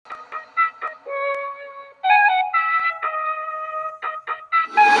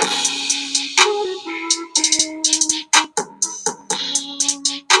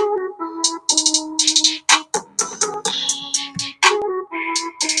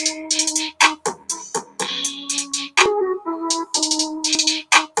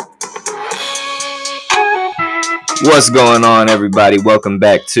What's going on, everybody? Welcome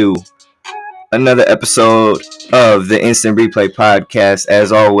back to another episode of the Instant Replay Podcast.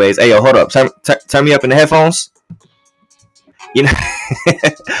 As always, hey, yo, hold up. Turn me up in the headphones. You know,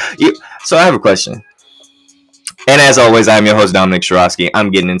 so I have a question. And as always, I'm your host, Dominic Shirosky. I'm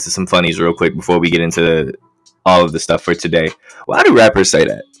getting into some funnies real quick before we get into all of the stuff for today. Why do rappers say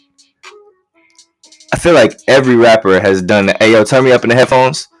that? I feel like every rapper has done that. Hey, yo, turn me up in the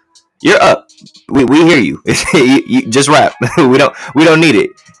headphones. You're up. We hear you. You just rap. we don't need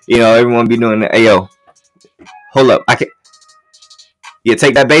it. You know, everyone be doing that. Hey, yo, hold up. I can. Yeah,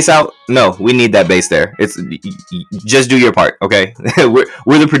 take that bass out. No, we need that bass there. It's just do your part, okay?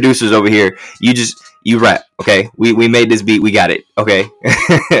 we're the producers over here. You rap, okay? We made this beat. We got it, okay?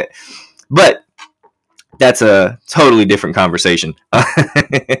 But that's a totally different conversation.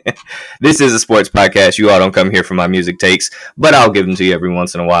 This is a sports podcast. You all don't come here for my music takes, but I'll give them to you every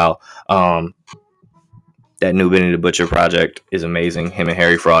once in a while. That new Benny the Butcher project is amazing. Him and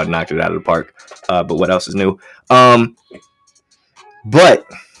Harry Fraud knocked it out of the park. But what else is new? But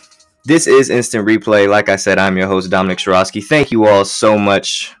this is Instant Replay. Like I said, I'm your host, Dominic Shirosky. Thank you all so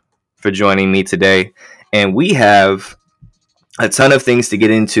much for joining me today. And we have a ton of things to get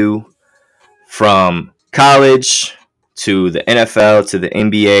into, from college to the NFL to the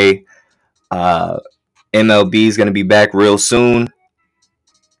NBA. MLB is going to be back real soon.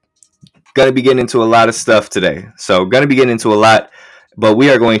 Going to be getting into a lot of stuff today. So going to be getting into a lot. But we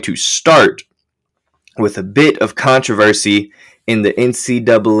are going to start with a bit of controversy in the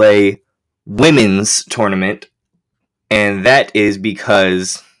NCAA women's tournament, and that is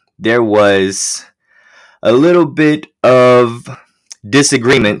because there was a little bit of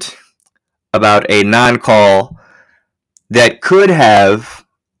disagreement about a non-call that could have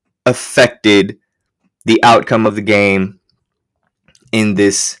affected the outcome of the game in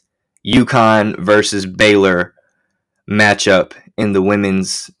this UConn versus Baylor matchup in the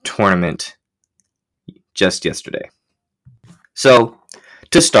women's tournament just yesterday. So,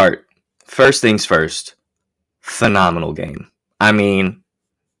 to start, first things first, phenomenal game. I mean,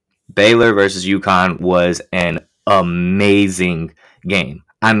 Baylor versus UConn was an amazing game.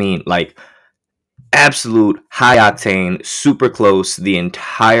 I mean, like, absolute high octane, super close the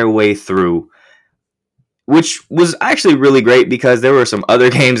entire way through, which was actually really great because there were some other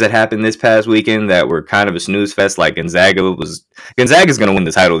games that happened this past weekend that were kind of a snooze fest. Like Gonzaga's going to win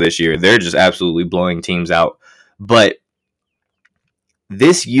the title this year. They're just absolutely blowing teams out. But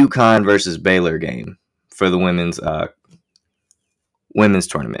this UConn versus Baylor game for the women's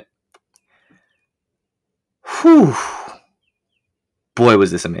tournament, whew, boy, was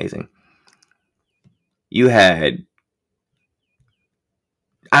this amazing. You had,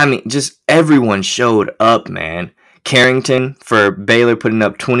 I mean, just everyone showed up, man. Carrington for Baylor putting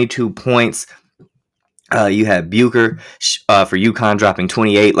up 22 points. You had Bucher for UConn dropping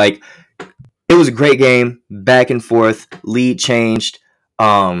 28. Like, it was a great game, back and forth, lead changed.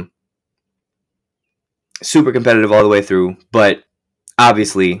 Super competitive all the way through, but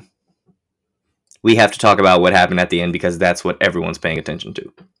obviously we have to talk about what happened at the end because that's what everyone's paying attention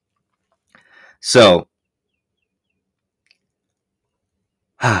to. So,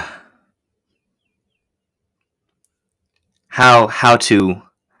 how to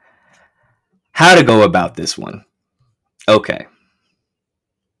go about this one? Okay.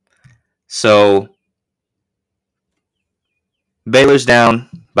 So, Baylor's down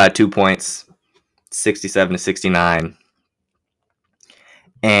by 2 points, 67-69.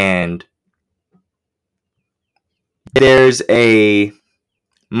 And there's a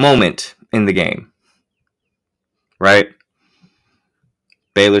moment in the game, right?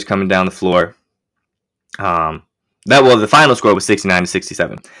 Baylor's coming down the floor. The final score was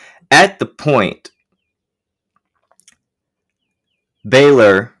 69-67. At the point,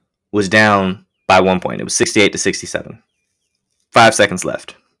 Baylor was down by 1 point. It was 68-67. 5 seconds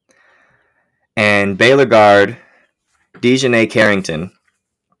left. And Baylor guard Dejanay Carrington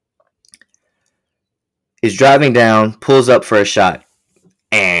is driving down, pulls up for a shot,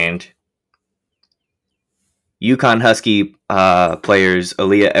 and UConn Husky players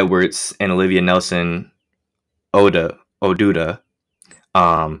Aaliyah Edwards and Olivia Nelson Oduda.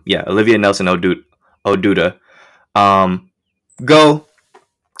 Olivia Nelson Oduda. Go.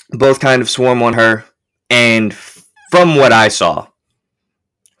 Both kind of swarm on her. And from what I saw,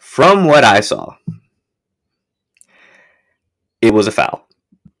 it was a foul.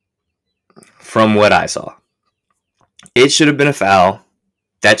 From what I saw. It should have been a foul.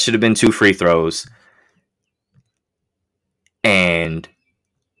 That should have been 2 free throws. And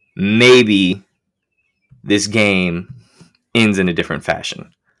maybe this game ends in a different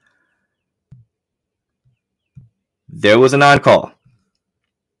fashion. There was a non-call.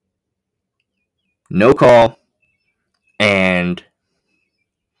 No call. And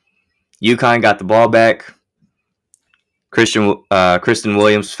UConn got the ball back. Kristen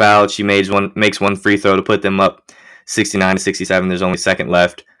Williams fouled. She makes one free throw to put them up 69-67. There's only a second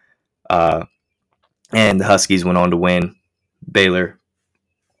left. And the Huskies went on to win. Baylor,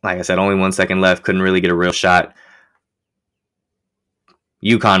 like I said, only 1 second left. Couldn't really get a real shot.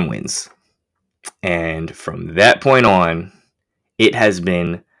 UConn wins. And from that point on, it has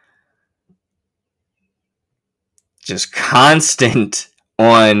been just constant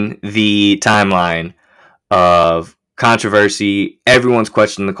on the timeline of controversy. Everyone's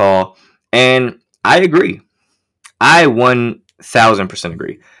questioning the call. And I agree. I 1000%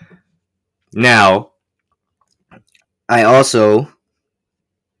 agree. Now, I also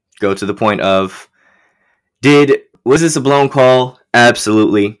go to the point of, was this a blown call?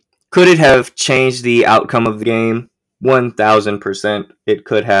 Absolutely. Could it have changed the outcome of the game? 1000% it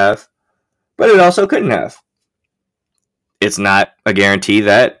could have. But it also couldn't have. It's not a guarantee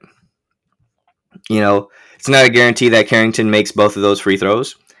that, it's not a guarantee that Carrington makes both of those free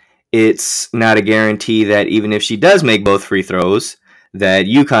throws. It's not a guarantee that even if she does make both free throws, that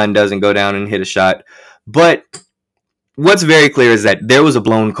UConn doesn't go down and hit a shot. But what's very clear is that there was a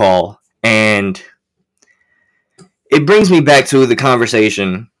blown call, and it brings me back to the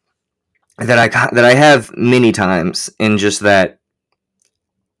conversation that I have many times, in just that,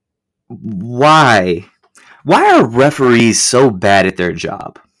 why are referees so bad at their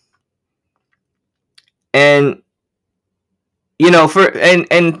job? And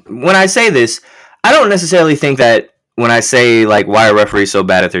and when I say this, I don't necessarily think that when I say, like, why are referees so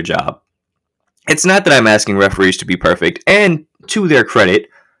bad at their job, it's not that I'm asking referees to be perfect. And to their credit,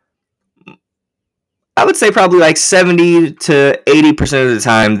 I would say probably like 70 to 80% of the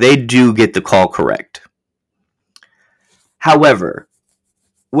time, they do get the call correct. However,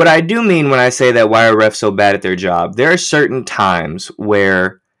 what I do mean when I say that why are refs so bad at their job, there are certain times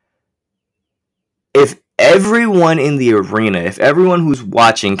where if everyone in the arena, if everyone who's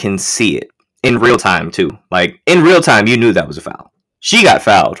watching can see it in real time too, like in real time, you knew that was a foul. She got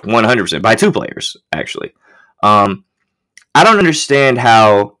fouled 100% by 2 players, actually. I don't understand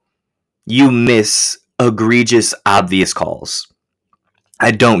how you miss egregious, obvious calls.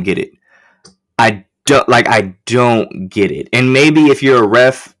 I don't get it. I don't get it. And maybe if you're a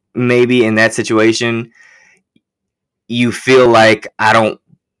ref, maybe in that situation, you feel like I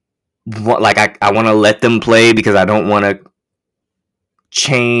want to let them play because I don't want to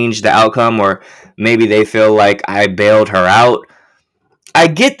change the outcome, or maybe they feel like I bailed her out. I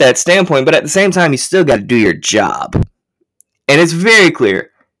get that standpoint, but at the same time, you still got to do your job. And it's very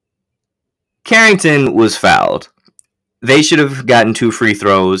clear. Carrington was fouled. They should have gotten 2 free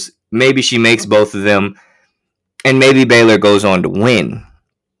throws. Maybe she makes both of them, and maybe Baylor goes on to win.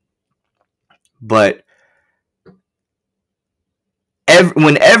 But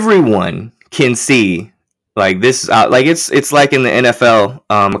when everyone can see, like this, like it's like in the NFL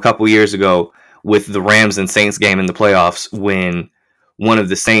a couple years ago with the Rams and Saints game in the playoffs, when one of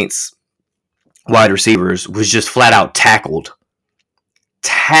the Saints wide receivers was just flat out tackled,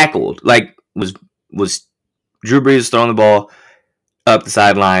 like was Drew Brees throwing the ball up the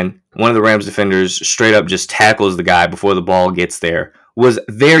sideline. One of the Rams defenders straight up just tackles the guy before the ball gets there. Was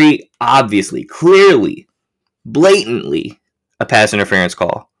very obviously, clearly, blatantly a pass interference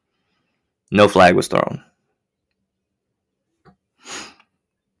call. No flag was thrown.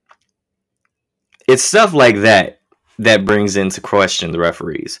 It's stuff like that that brings into question the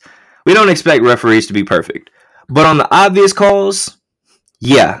referees. We don't expect referees to be perfect. But on the obvious calls,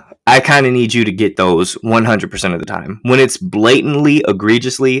 yeah, I kind of need you to get those 100% of the time. When it's blatantly,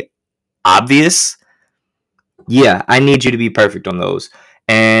 egregiously obvious, yeah, I need you to be perfect on those.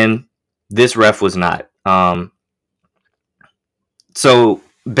 And this ref was not. So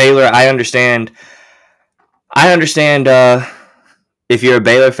Baylor, I understand. If you're a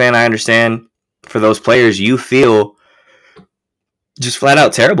Baylor fan, I understand for those players, you feel just flat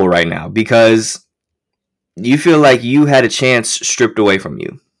out terrible right now because you feel like you had a chance stripped away from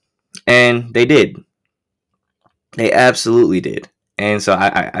you. And they did. They absolutely did. And so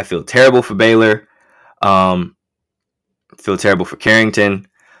I feel terrible for Baylor. Feel terrible for Carrington.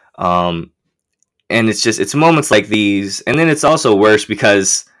 And it's moments like these. And then it's also worse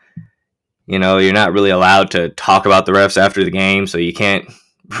because, you're not really allowed to talk about the refs after the game. So you can't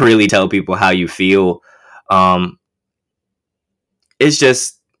really tell people how you feel. It's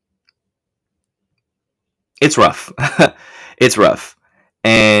rough. It's rough.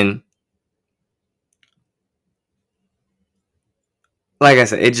 And like I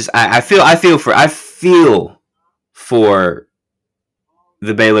said, I feel for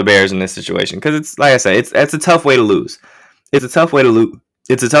the Baylor Bears in this situation, because it's like I said, it's a tough way to lose. It's a tough way to lose.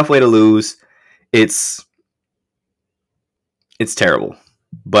 It's a tough way to lose. It's terrible,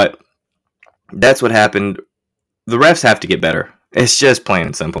 but that's what happened. The refs have to get better. It's just plain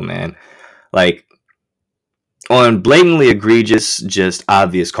and simple, man. Like, on blatantly egregious, just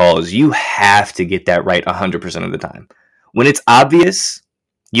obvious calls, you have to get that right 100% of the time. When it's obvious,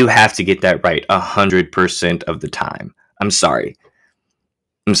 you have to get that right 100% of the time. I'm sorry.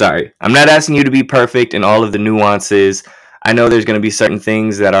 I'm not asking you to be perfect in all of the nuances. I know there's going to be certain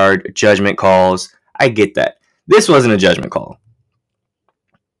things that are judgment calls. I get that. This wasn't a judgment call.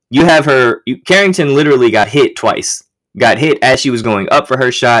 You have her. Carrington literally got hit twice. Got hit as she was going up for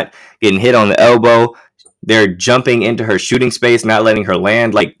her shot, getting hit on the elbow. They're jumping into her shooting space, not letting her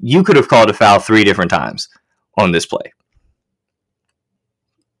land. Like, you could have called a foul 3 different times on this play.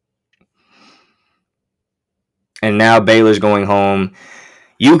 And now Baylor's going home.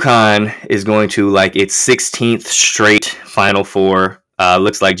 UConn is going to like its 16th straight Final Four.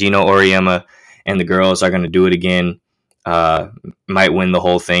 Looks like Gino Auriemma and the girls are going to do it again. Might win the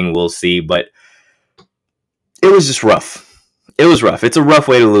whole thing. We'll see. But it was just rough. It was rough. It's a rough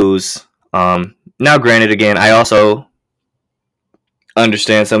way to lose. Now, granted, again, I also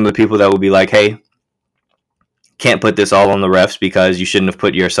understand some of the people that will be like, hey, can't put this all on the refs because you shouldn't have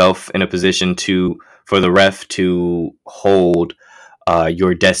put yourself in a position for the ref to hold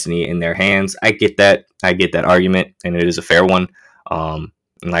your destiny in their hands. I get that. I get that argument, and it is a fair one. And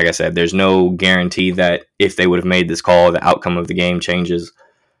like I said, there's no guarantee that if they would have made this call, the outcome of the game changes.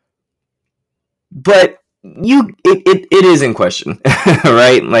 But it is in question,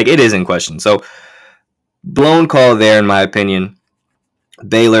 right? Like, it is in question. So, blown call there, in my opinion.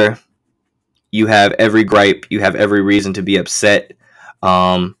 Baylor, you have every gripe. You have every reason to be upset.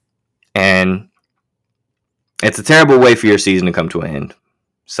 And it's a terrible way for your season to come to an end.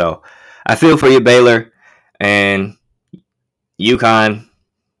 So I feel for you, Baylor. And UConn,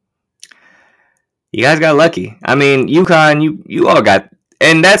 you guys got lucky. I mean, UConn, you all got...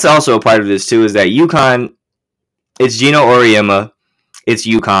 And that's also a part of this, too, is that UConn, it's Gino Auriemma. It's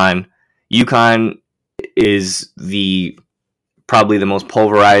UConn. UConn is probably the most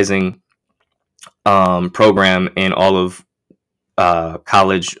pulverizing program in all of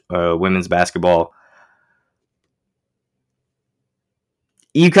college women's basketball.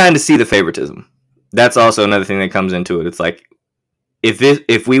 You kind of see the favoritism. That's also another thing that comes into it. It's like,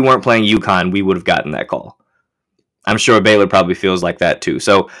 if we weren't playing UConn, we would have gotten that call. I'm sure Baylor probably feels like that too.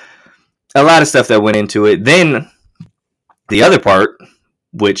 So a lot of stuff that went into it. Then the other part,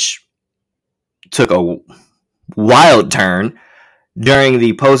 which took a wild turn during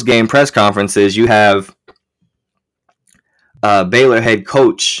the post-game press conferences, you have Baylor head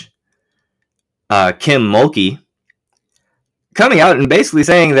coach Kim Mulkey coming out and basically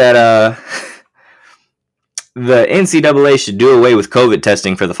saying that the NCAA should do away with COVID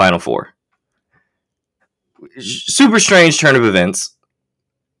testing for the Final Four. Super strange turn of events.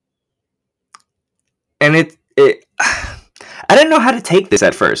 And it I didn't know how to take this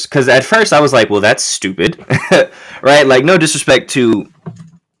at first, because at first I was like, well, that's stupid, right? Like, no disrespect to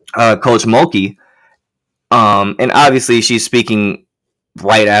Coach Mulkey. And obviously she's speaking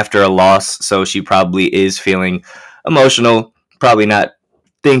right after a loss, so she probably is feeling emotional, probably not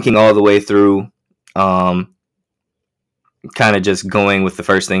thinking all the way through, kind of just going with the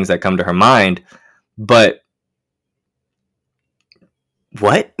first things that come to her mind. But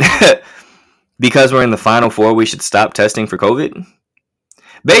what? Because we're in the Final Four, we should stop testing for COVID?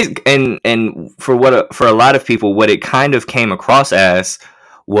 And for a lot of people, what it kind of came across as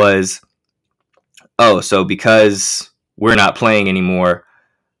was, oh, so because we're not playing anymore,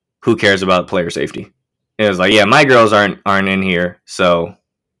 who cares about player safety? It was like, yeah, my girls aren't in here, so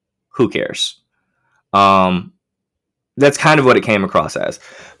who cares? That's kind of what it came across as.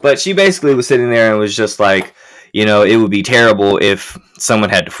 But she basically was sitting there and was just like, you know, it would be terrible if someone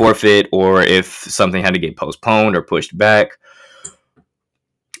had to forfeit, or if something had to get postponed or pushed back,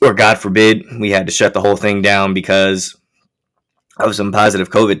 or God forbid we had to shut the whole thing down because of some positive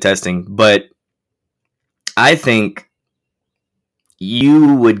COVID testing. But I think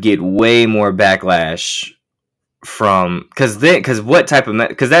you would get way more backlash from, because that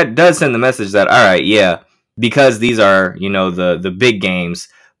does send the message that, all right, yeah, because these are, you know, the big games,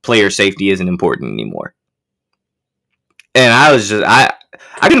 player safety isn't important anymore. And I was just, I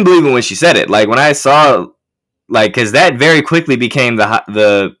couldn't believe it when she said it. Like, when I saw, like, because that very quickly became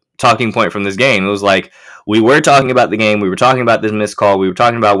the talking point from this game. It was like, we were talking about the game, we were talking about this missed call, we were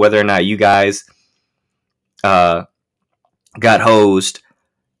talking about whether or not you guys got hosed,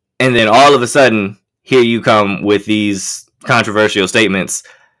 and then all of a sudden, here you come with these controversial statements.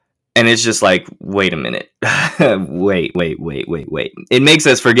 And it's just like, wait a minute. wait. It makes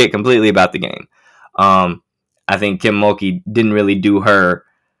us forget completely about the game. I think Kim Mulkey didn't really do her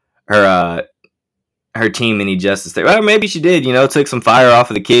team any justice there. Well, maybe she did, took some fire off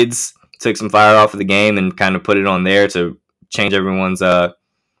of the kids, took some fire off of the game and kind of put it on there to change everyone's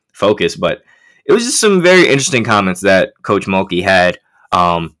focus. But it was just some very interesting comments that Coach Mulkey had.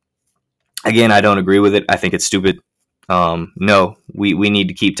 Again, I don't agree with it. I think it's stupid. No, we need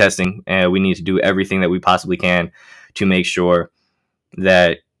to keep testing, and we need to do everything that we possibly can to make sure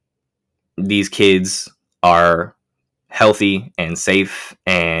that these kids are healthy and safe.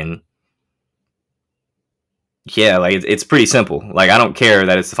 And yeah, like it's pretty simple. Like, I don't care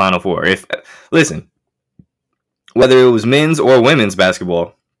that it's the Final Four. Listen, whether it was men's or women's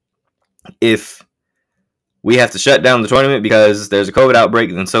basketball, if we have to shut down the tournament because there's a COVID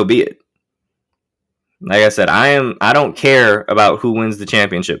outbreak, then so be it. Like I said, I don't care about who wins the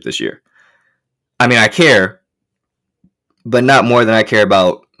championship this year. I mean, I care, but not more than I care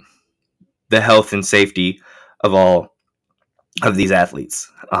about the health and safety of all of these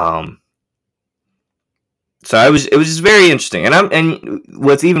athletes. So it was just very interesting. And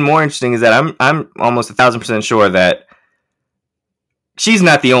what's even more interesting is that I'm almost 1,000% sure that she's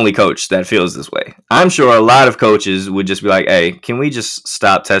not the only coach that feels this way. I'm sure a lot of coaches would just be like, hey, can we just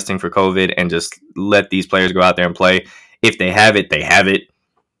stop testing for COVID and just let these players go out there and play? If they have it, they have it.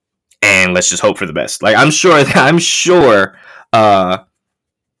 And let's just hope for the best. Like, I'm sure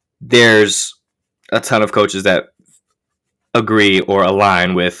there's a ton of coaches that agree or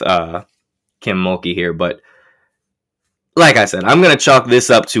align with Kim Mulkey here. But like I said, I'm going to chalk this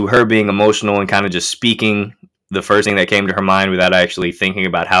up to her being emotional and kind of just speaking the first thing that came to her mind without actually thinking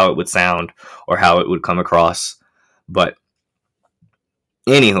about how it would sound or how it would come across. But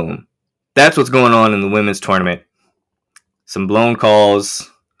anywho, that's what's going on in the women's tournament. Some blown calls,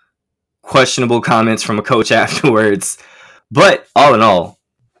 questionable comments from a coach afterwards. But all in all,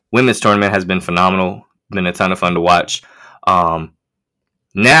 women's tournament has been phenomenal. Been a ton of fun to watch.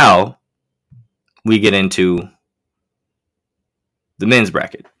 Now we get into the men's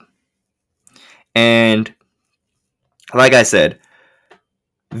bracket. And like I said,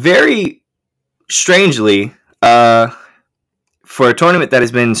 very strangely, for a tournament that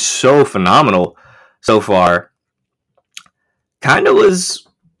has been so phenomenal so far, kind of was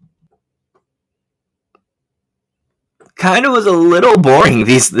a little boring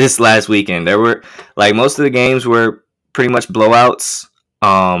this last weekend. There were, like, most of the games were pretty much blowouts.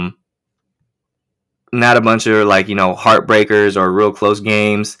 Not a bunch of, like, heartbreakers or real close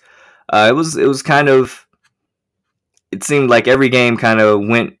games. It was kind of, it seemed like every game kind of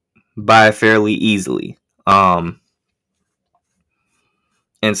went by fairly easily. And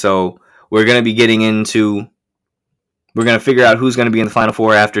so we're going to be we're going to figure out who's going to be in the Final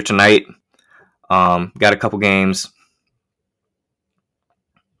Four after tonight. Got a couple games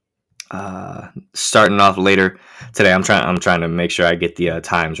starting off later today. I'm trying to make sure I get the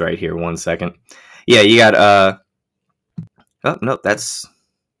times right here. 1 second. Yeah, you got oh no,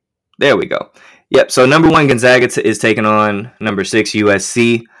 there we go. Yep. So number 1 Gonzaga is taking on number 6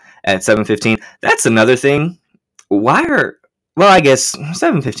 USC at 7:15. That's another thing. I guess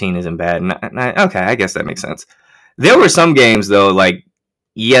 7:15 isn't bad. Okay, I guess that makes sense. There were some games though, like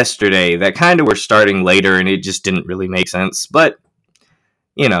yesterday, that kind of were starting later, and it just didn't really make sense. But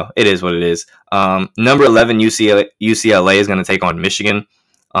it is what it is. Number 11 UCLA is going to take on Michigan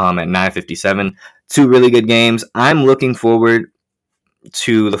at 9:57. 2 really good games. I'm looking forward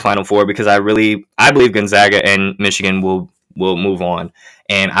to the Final Four because I believe Gonzaga and Michigan will move on,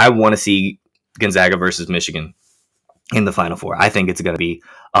 and I want to see Gonzaga versus Michigan in the Final Four. I think it's going to be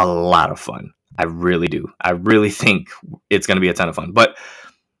a lot of fun. I really do. I really think it's going to be a ton of fun. But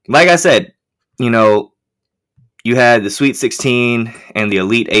like I said, you had the Sweet 16 and the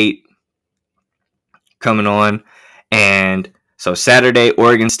Elite 8 coming on, and so Saturday,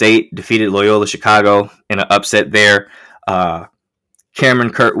 Oregon State defeated Loyola Chicago in an upset there.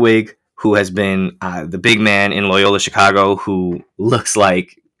 Cameron Kirtwig, who has been the big man in Loyola Chicago, who looks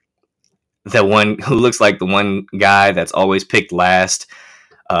like the one guy that's always picked last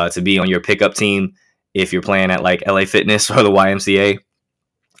to be on your pickup team if you're playing at like LA Fitness or the YMCA.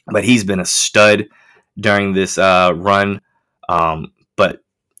 But he's been a stud during this run. But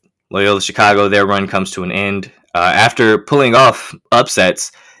Loyola Chicago, their run comes to an end. After pulling off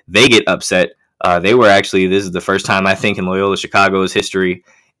upsets, they get upset. This is the first time I think in Loyola Chicago's history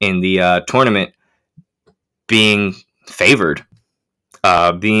in the tournament being favored,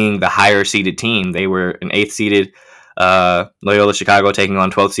 being the higher seeded team. They were an 8th seeded Loyola Chicago taking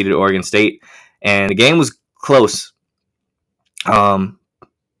on 12th seeded Oregon State, and the game was close. It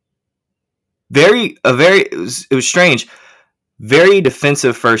was strange. Very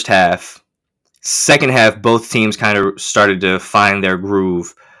defensive first half. Second half, both teams kind of started to find their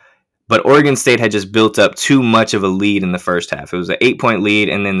groove. But Oregon State had just built up too much of a lead in the first half. It was an 8-point lead,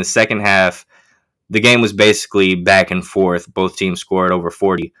 and then the second half, the game was basically back and forth. Both teams scored over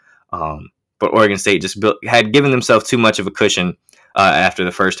 40. But Oregon State just had given themselves too much of a cushion after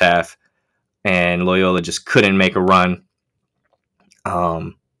the first half, and Loyola just couldn't make a run.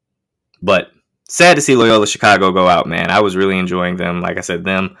 But sad to see Loyola Chicago go out, man. I was really enjoying them. Like I said,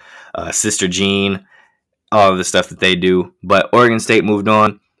 them, Sister Jean, all of the stuff that they do. But Oregon State moved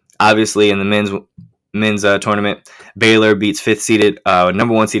on. Obviously, in the men's tournament, Baylor beats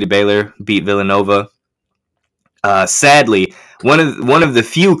number 1 seeded Baylor beat Villanova. Sadly, one of the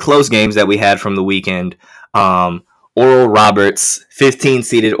few close games that we had from the weekend, Oral Roberts, 15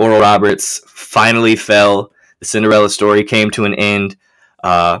 seeded Oral Roberts, finally fell. The Cinderella story came to an end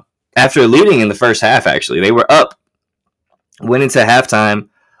after leading in the first half. Actually, they were up, went into halftime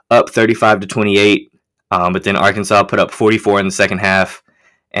up 35-28, but then Arkansas put up 44 in the second half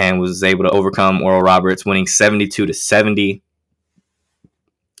and was able to overcome Oral Roberts, winning 72-70.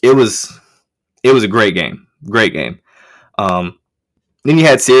 It was a great game. Then you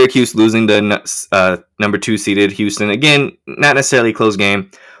had Syracuse losing to number 2 seeded Houston. Again, not necessarily a close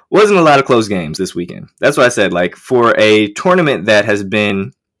game. Wasn't a lot of close games this weekend. That's why I said, like, for a tournament that has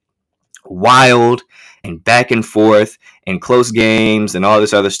been wild and back and forth and close games and all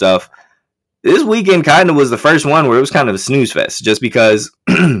this other stuff, this weekend kind of was the first one where it was kind of a snooze fest, just because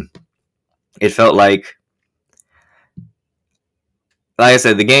it felt like I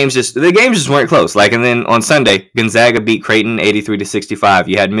said, the games just weren't close. Like, and then on Sunday, Gonzaga beat Creighton 83-65.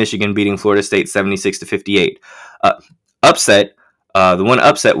 You had Michigan beating Florida State 76-58. Upset. The one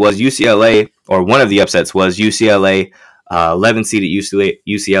upset was UCLA, or one of the upsets was UCLA, 11 seeded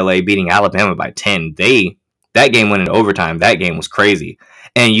UCLA beating Alabama by 10. That game went into overtime. That game was crazy.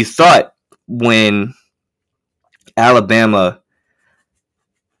 And you thought when Alabama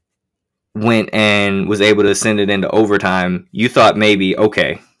went and was able to send it into overtime, you thought maybe,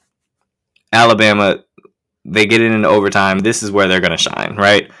 okay, Alabama, they get it into overtime, this is where they're going to shine,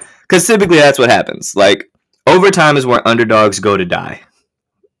 right? Because typically that's what happens. Like, overtime is where underdogs go to die.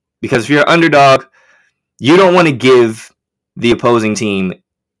 Because if you're an underdog, you don't want to give the opposing team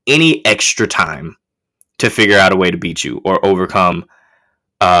any extra time to figure out a way to beat you or overcome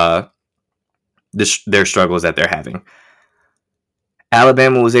their struggles that they're having.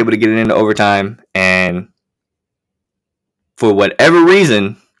 Alabama was able to get it into overtime, and for whatever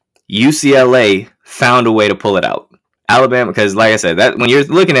reason, UCLA found a way to pull it out. Alabama, because like I said, that when you're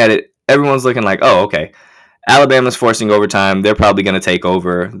looking at it, everyone's looking like, oh, okay, Alabama's forcing overtime. They're probably going to take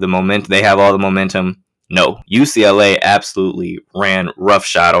over the momentum. They have all the momentum. No, UCLA absolutely ran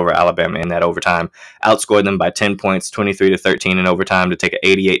roughshod over Alabama in that overtime. Outscored them by 10 points, 23-13 in overtime to take an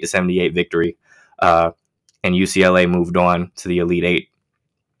 88-78 victory. And UCLA moved on to the Elite Eight.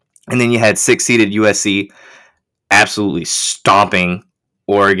 And then you had 6-seeded USC absolutely stomping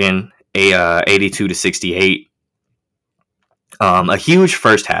Oregon 82-68. A huge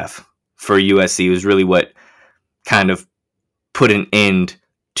first half for USC was really what kind of put an end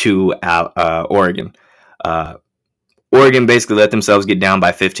to Oregon. Oregon basically let themselves get down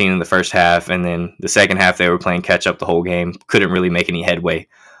by 15 in the first half, and then the second half they were playing catch up the whole game. Couldn't really make any headway.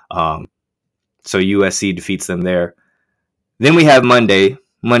 So USC defeats them there. Then we have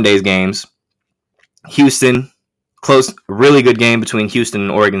Monday's games. Houston, close, really good game between Houston and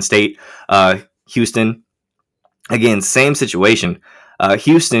Oregon State. Houston, again, same situation.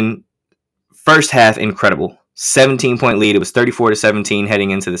 Houston, first half, incredible. 17-point lead. It was 34-17 heading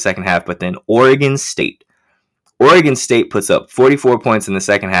into the second half, but then Oregon State puts up 44 points in the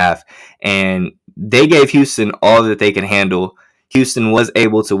second half, and they gave Houston all that they could handle. Houston was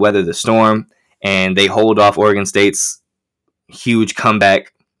able to weather the storm, and they hold off Oregon State's huge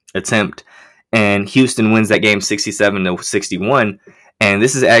comeback attempt, and Houston wins that game 67-61. And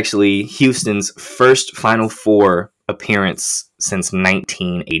this is actually Houston's first Final Four appearance since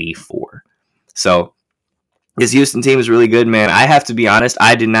 1984. So this Houston team is really good, man. I have to be honest,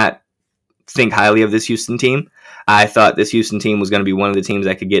 I did not think highly of this Houston team. I thought this Houston team was going to be one of the teams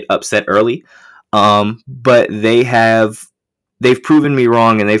that could get upset early. But they've proven me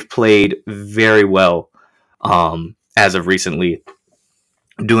wrong, and they've played very well as of recently,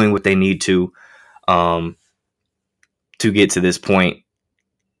 doing what they need to get to this point.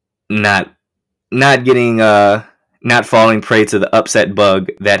 Not falling prey to the upset bug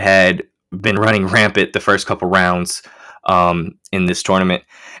that had been running rampant the first couple rounds in this tournament.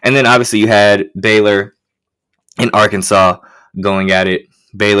 And then obviously you had Baylor and Arkansas going at it.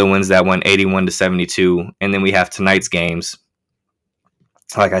 Baylor wins that one 81-72. And then we have tonight's games,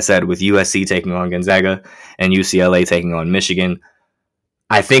 like I said, with USC taking on Gonzaga and UCLA taking on Michigan.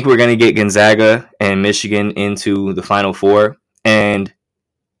 I think we're going to get Gonzaga and Michigan into the Final Four. And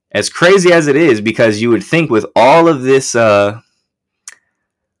as crazy as it is, because you would think with all of this,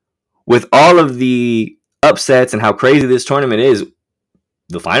 with all of the upsets and how crazy this tournament is,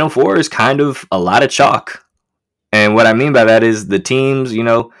 the Final Four is kind of a lot of chalk. And what I mean by that is the teams, you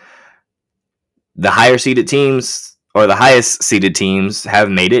know, the higher seeded teams or the highest seeded teams have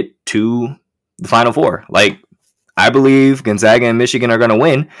made it to the Final Four. Like, I believe Gonzaga and Michigan are going to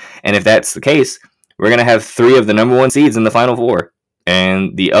win. And if that's the case, we're going to have 3 of the number 1 seeds in the Final Four.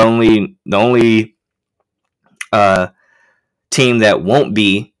 And the only team that won't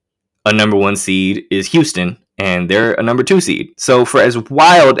be a number 1 seed is Houston, and they're a number 2 seed. So for as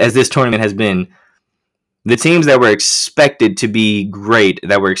wild as this tournament has been, the teams that were expected to be great,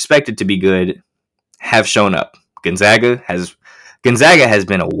 that were expected to be good, have shown up. Gonzaga has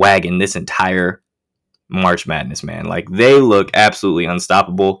been a wagon this entire March Madness, man. Like, they look absolutely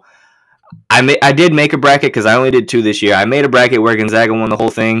unstoppable. I did make a bracket because I only did 2 this year. I made a bracket where Gonzaga won the whole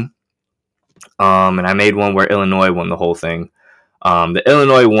thing, and I made one where Illinois won the whole thing. The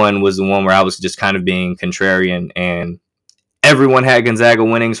Illinois one was the one where I was just kind of being contrarian, and everyone had Gonzaga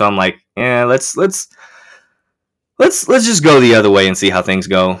winning, so I'm like, yeah, let's just go the other way and see how things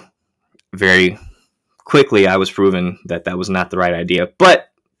go. Very quickly, I was proven that was not the right idea. But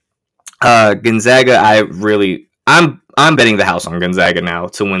Gonzaga, I'm betting the house on Gonzaga now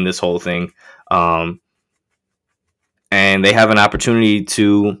to win this whole thing. And they have an opportunity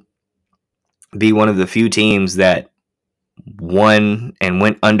to be one of the few teams that won and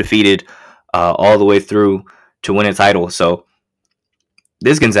went undefeated all the way through to win a title. So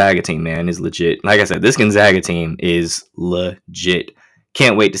this Gonzaga team, man, is legit. Like I said, this Gonzaga team is legit.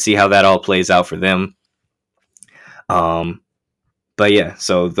 Can't wait to see how that all plays out for them. But yeah,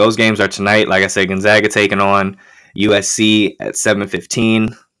 so those games are tonight. Like I said, Gonzaga taking on USC at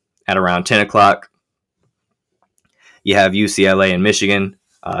 7:15 at around 10 o'clock. You have UCLA and Michigan.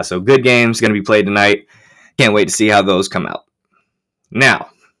 So good games going to be played tonight. Can't wait to see how those come out. Now,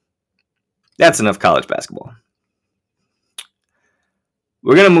 that's enough college basketball.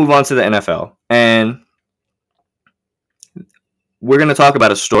 We're going to move on to the NFL. And we're going to talk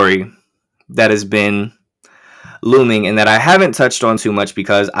about a story that has been looming and that I haven't touched on too much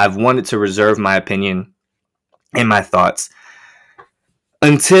because I've wanted to reserve my opinion and my thoughts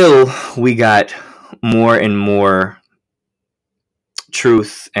until we got more and more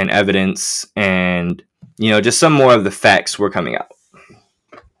truth and evidence and, you know, just some more of the facts were coming out.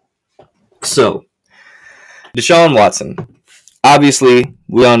 So, Deshaun Watson. Obviously,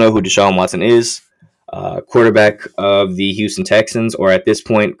 we all know who Deshaun Watson is. Quarterback of the Houston Texans, or at this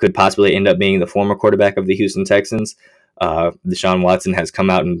point could possibly end up being the former quarterback of the Houston Texans. Deshaun Watson has come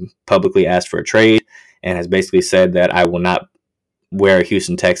out and publicly asked for a trade and has basically said that I will not wear a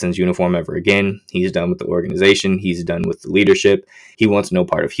Houston Texans uniform ever again. He's done with the organization. He's done with the leadership. He wants no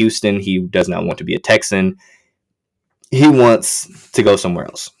part of Houston. He does not want to be a Texan. He wants to go somewhere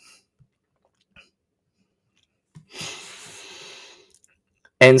else.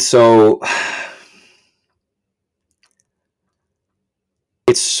 And so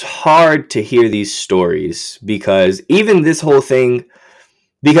it's hard to hear these stories because even this whole thing,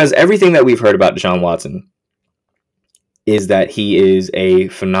 because everything that we've heard about Deshaun Watson is that he is a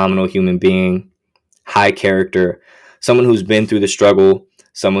phenomenal human being, high character, someone who's been through the struggle,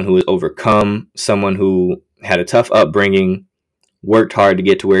 someone who has overcome, someone who had a tough upbringing, worked hard to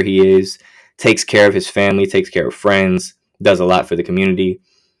get to where he is, takes care of his family, takes care of friends, does a lot for the community.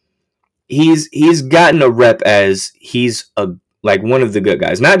 He's gotten a rep as he's like one of the good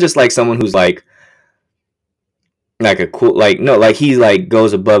guys, not just like someone who's like a cool, like, no, like he like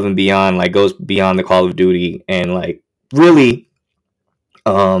goes above and beyond, like goes beyond the Call of Duty and like really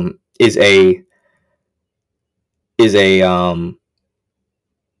is a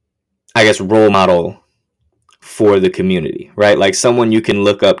I guess role model for the community, right? Like someone you can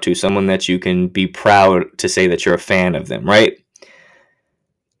look up to, someone that you can be proud to say that you're a fan of them, right?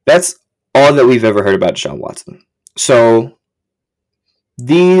 That's all that we've ever heard about Deshaun Watson. So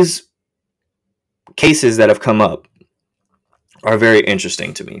these cases that have come up are very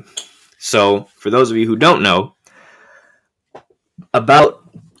interesting to me. So for those of you who don't know, about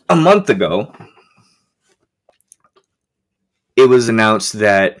a month ago, it was announced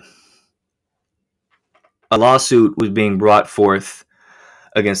that a lawsuit was being brought forth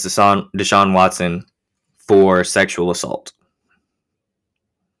against Deshaun Watson for sexual assault.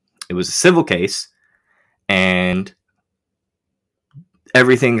 It was a civil case, and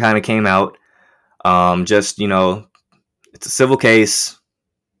everything kind of came out. Just, it's a civil case.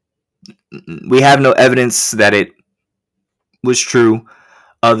 We have no evidence that it was true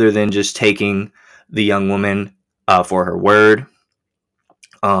other than just taking the young woman for her word.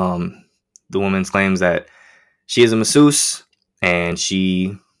 The woman claims that she is a masseuse and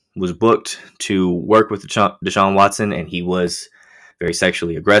she was booked to work with Deshaun Watson, and he was very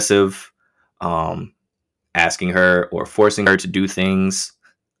sexually aggressive, asking her or forcing her to do things.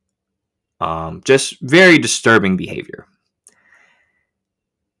 Just very disturbing behavior.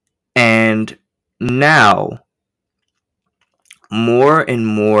 And now more and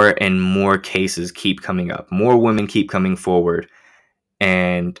more and more cases keep coming up. More women keep coming forward.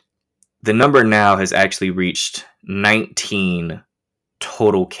 And the number now has actually reached 19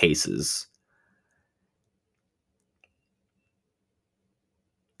 total cases.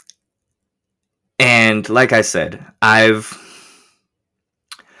 And like I said, I've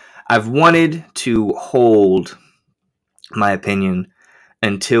wanted to hold my opinion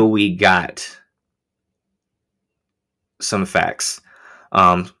until we got some facts.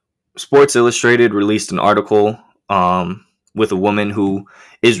 Sports Illustrated released an article with a woman who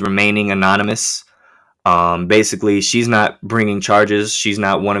is remaining anonymous. Basically, she's not bringing charges. She's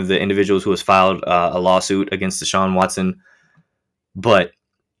not one of the individuals who has filed a lawsuit against Deshaun Watson, but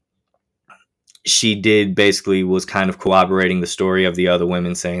she did basically was kind of corroborating the story of the other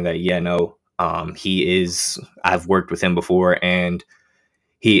women, saying that, he is, I've worked with him before, and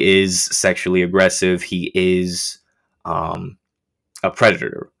he is sexually aggressive. He is a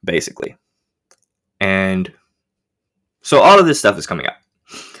predator, basically. And so all of this stuff is coming up.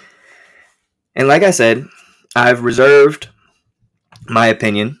 And like I said, I've reserved my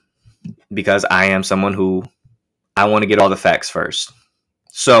opinion because I am someone who I want to get all the facts first.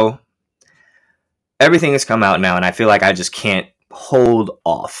 So everything has come out now, and I feel like I just can't hold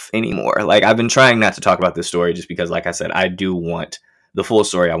off anymore. Like, I've been trying not to talk about this story just because, like I said, I do want the full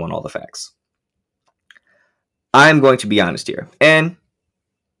story. I want all the facts. I'm going to be honest here, and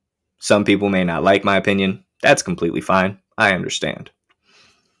some people may not like my opinion. That's completely fine. I understand.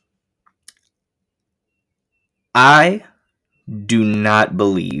 I do not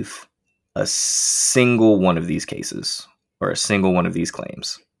believe a single one of these cases or a single one of these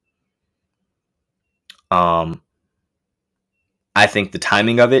claims. I think the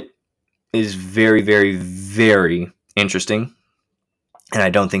timing of it is very, very, very interesting. And I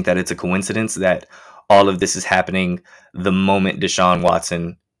don't think that it's a coincidence that all of this is happening the moment Deshaun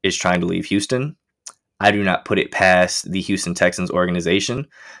Watson is trying to leave Houston. I do not put it past the Houston Texans organization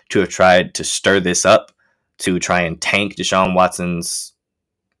to have tried to stir this up, to try and tank Deshaun Watson's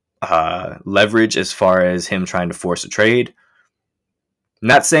leverage as far as him trying to force a trade.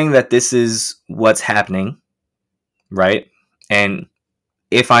 Not saying that this is what's happening, right? And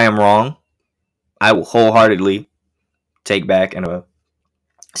if I am wrong, I will wholeheartedly take back and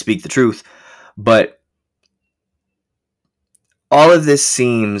speak the truth. But all of this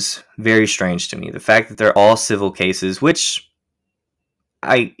seems very strange to me. The fact that they're all civil cases, which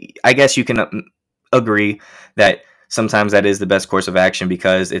I guess you can agree that sometimes that is the best course of action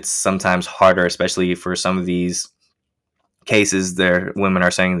because it's sometimes harder, especially for some of these cases. There, women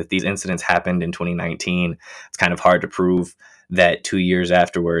are saying that these incidents happened in 2019. It's kind of hard to prove that 2 years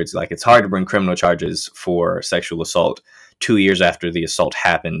afterwards. Like, it's hard to bring criminal charges for sexual assault 2 years after the assault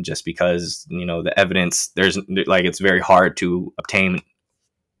happened, just because, the evidence, it's very hard to obtain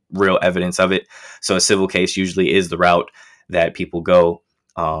real evidence of it. So a civil case usually is the route that people go.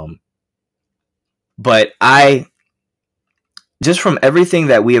 But just from everything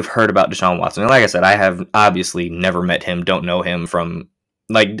that we have heard about Deshaun Watson, and like I said, I have obviously never met him, don't know him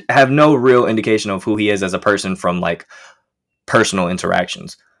have no real indication of who he is as a person from personal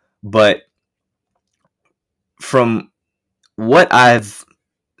interactions. But from what I've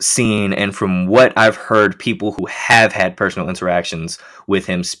seen and from what I've heard people who have had personal interactions with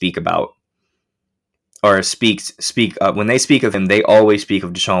him speak about, or speak when they speak of him, they always speak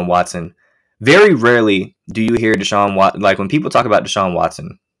of Deshaun Watson. Very rarely do you hear Deshaun Watson, when people talk about Deshaun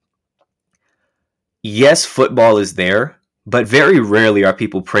Watson, yes, football is there, but very rarely are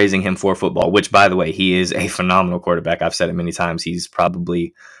people praising him for football, which, by the way, he is a phenomenal quarterback. I've said it many times. He's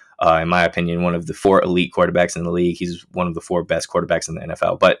probably, in my opinion, one of the 4 elite quarterbacks in the league. He's one of the 4 best quarterbacks in the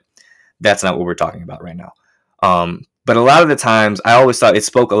NFL, but that's not what we're talking about right now. But a lot of the times, I always thought it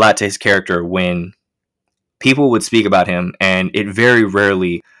spoke a lot to his character when people would speak about him, and it very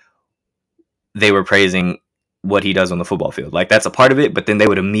rarely they were praising what he does on the football field. That's a part of it, but then they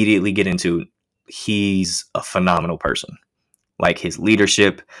would immediately get into he's a phenomenal person. His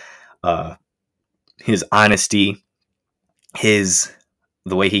leadership, uh, his honesty, the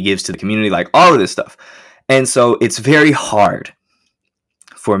way he gives to the community, like all of this stuff. And so it's very hard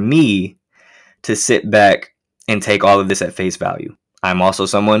for me to sit back and take all of this at face value. I'm also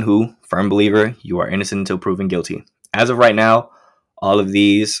someone who, firm believer, you are innocent until proven guilty. As of right now, all of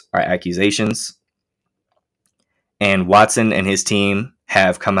these are accusations. And Watson and his team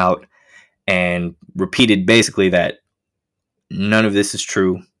have come out and repeated basically that none of this is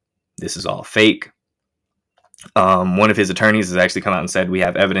true. This is all fake. One of his attorneys has actually come out and said we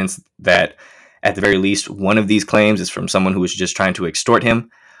have evidence that at the very least one of these claims is from someone who was just trying to extort him.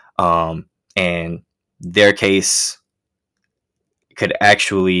 And their case could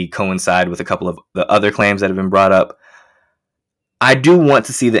actually coincide with a couple of the other claims that have been brought up. I do want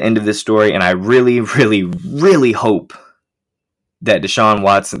to see the end of this story, and I really, really, really hope that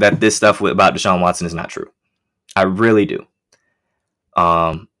this stuff about Deshaun Watson is not true. I really do.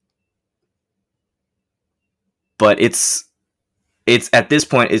 But it's at this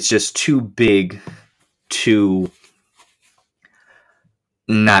point, it's just too big to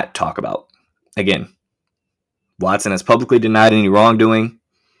not talk about. Again, Watson has publicly denied any wrongdoing.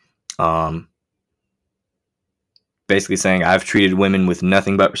 Basically saying I've treated women with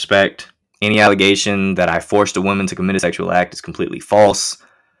nothing but respect. Any allegation that I forced a woman to commit a sexual act is completely false.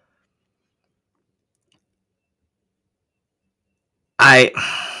 I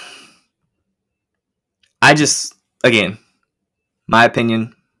just, again, my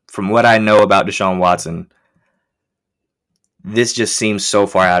opinion, from what I know about Deshaun Watson, this just seems so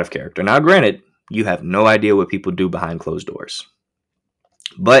far out of character. Now, granted, you have no idea what people do behind closed doors.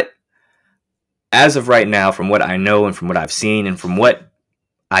 But as of right now, from what I know and from what I've seen and from what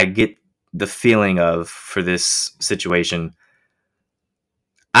I get the feeling of for this situation,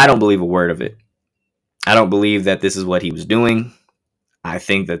 I don't believe a word of it. I don't believe that this is what he was doing. I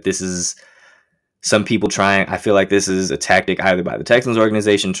think that this is some people trying. I feel like this is a tactic either by the Texans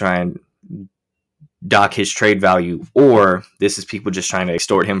organization trying to dock his trade value, or this is people just trying to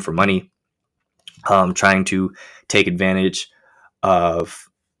extort him for money, trying to take advantage of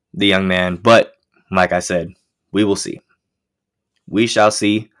the young man. But like I said, we will see. We shall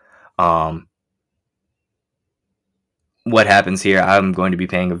see what happens here. I'm going to be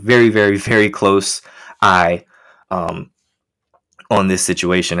paying a very, very, very close eye on this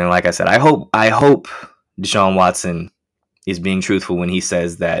situation. And like I said, I hope Deshaun Watson is being truthful when he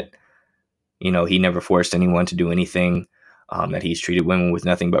says that, he never forced anyone to do anything, that he's treated women with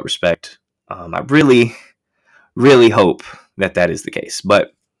nothing but respect. I really, really hope that is the case.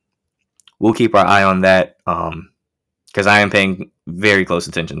 But we'll keep our eye on that because I am paying very close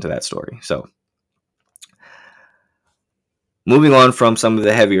attention to that story. So moving on from some of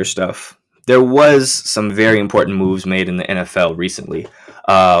the heavier stuff, there was some very important moves made in the NFL recently,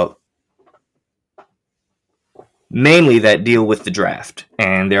 mainly that deal with the draft.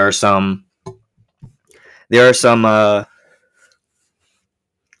 And there are some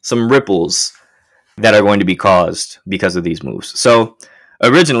ripples that are going to be caused because of these moves. So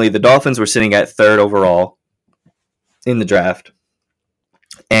originally, the Dolphins were sitting at 3rd overall in the draft.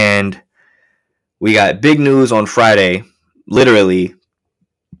 And we got big news on Friday, literally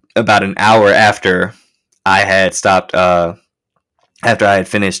about an hour after I had stopped, after I had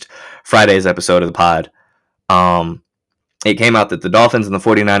finished Friday's episode of the pod. It came out that the Dolphins and the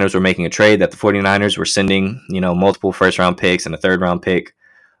 49ers were making a trade, that the 49ers were sending, multiple first-round picks and a third-round pick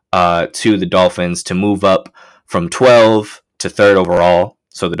to the Dolphins to move up from 12 to 3rd overall.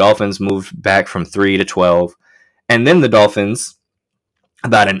 So the Dolphins moved back from 3 to 12. And then the Dolphins,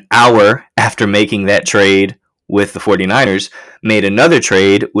 about an hour after making that trade with the 49ers, made another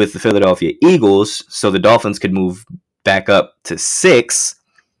trade with the Philadelphia Eagles so the Dolphins could move back up to 6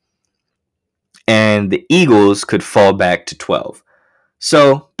 and the Eagles could fall back to 12.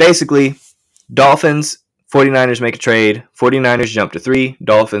 So basically, Dolphins, 49ers make a trade, 49ers jump to 3,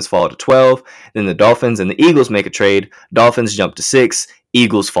 Dolphins fall to 12, then the Dolphins and the Eagles make a trade, Dolphins jump to 6,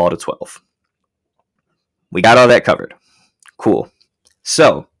 Eagles fall to 12. We got all that covered. Cool.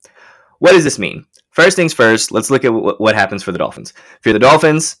 So, what does this mean? First things first, let's look at what happens for the Dolphins. If you're the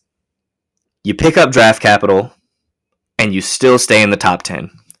Dolphins, you pick up draft capital, and you still stay in the top 10.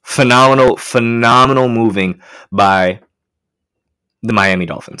 Phenomenal moving by the Miami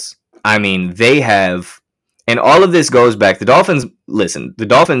Dolphins. I mean, they have, and all of this goes back, the Dolphins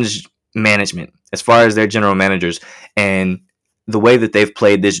management, as far as their general managers, and the way that they've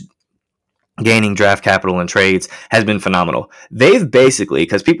played this gaining draft capital and trades has been phenomenal. They've basically,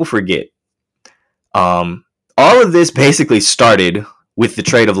 because people forget, all of this basically started with the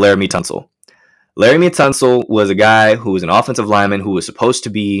trade of Laremy Tunsil. Laremy Tunsil was a guy who was an offensive lineman who was supposed to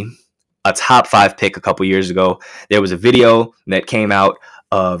be a top 5 pick a couple years ago. There was a video that came out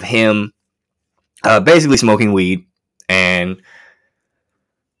of him basically smoking weed, and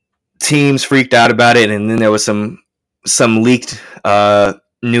teams freaked out about it. And then there was some leaked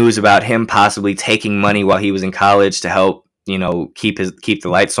news about him possibly taking money while he was in college to help, keep the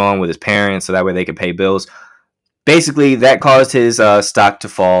lights on with his parents, so that way they could pay bills. Basically, that caused his stock to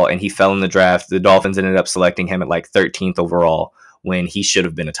fall, and he fell in the draft. The Dolphins ended up selecting him at like 13th overall when he should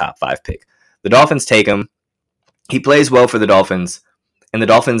have been a top 5 pick. The Dolphins take him. He plays well for the Dolphins, and the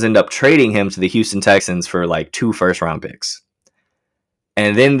Dolphins end up trading him to the Houston Texans for like 2 first-round picks.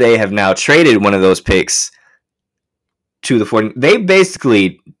 And then they have now traded one of those picks to the 40. They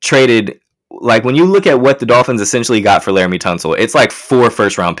basically traded, like, when you look at what the Dolphins essentially got for Laramie Tunsil, it's like 4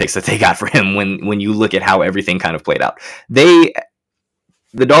 first-round picks that they got for him when you look at how everything kind of played out.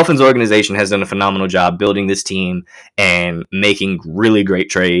 The Dolphins organization has done a phenomenal job building this team and making really great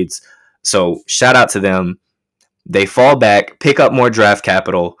trades. So shout out to them. They fall back, pick up more draft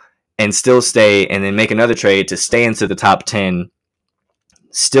capital, and still stay, and then make another trade to stay into the top 10.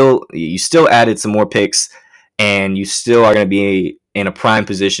 You still added some more picks, and you still are going to be in a prime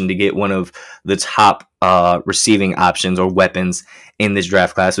position to get one of the top receiving options or weapons in this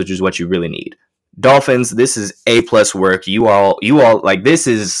draft class, which is what you really need. Dolphins, this is A+ work. You all like, this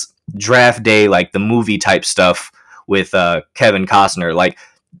is draft day, like the movie type stuff with Kevin Costner. Like,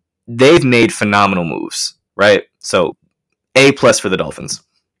 they've made phenomenal moves, right? So A+ for the Dolphins.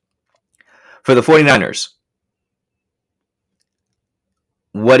 For the 49ers,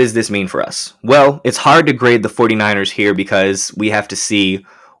 what does this mean for us? Well, it's hard to grade the 49ers here because we have to see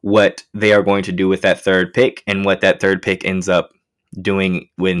what they are going to do with that third pick and what that third pick ends up doing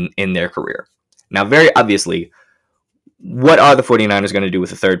in their career. Now, very obviously, what are the 49ers going to do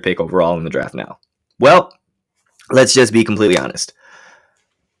with the third pick overall in the draft now? Well, let's just be completely honest.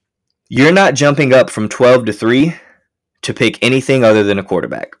 You're not jumping up from 12 to 3 to pick anything other than a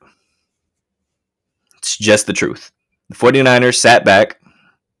quarterback. It's just the truth. The 49ers sat back,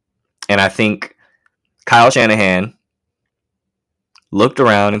 and I think Kyle Shanahan looked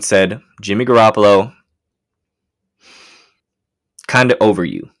around and said, Jimmy Garoppolo, kind of over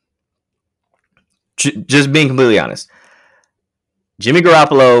you. Just being completely honest. Jimmy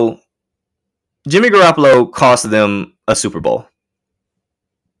Garoppolo cost them a Super Bowl.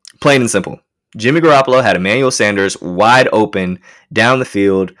 Plain and simple. Jimmy Garoppolo had Emmanuel Sanders wide open down the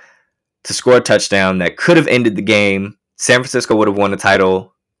field to score a touchdown that could have ended the game. San Francisco would have won the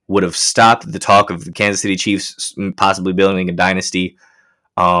title, would have stopped the talk of the Kansas City Chiefs possibly building a dynasty.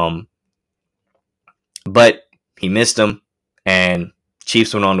 But he missed them, and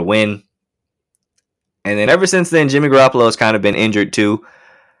Chiefs went on to win. And then ever since then, Jimmy Garoppolo has kind of been injured too.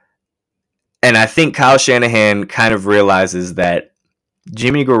 And I think Kyle Shanahan kind of realizes that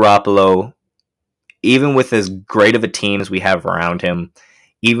Jimmy Garoppolo, even with as great of a team as we have around him,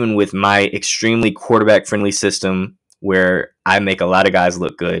 even with my extremely quarterback-friendly system where I make a lot of guys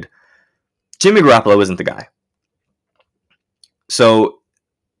look good, Jimmy Garoppolo isn't the guy. So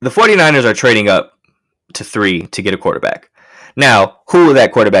the 49ers are trading up to 3 to get a quarterback. Now, who will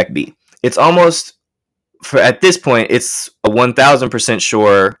that quarterback be? It's almost, at this point, it's a 1,000%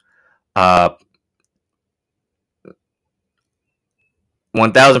 sure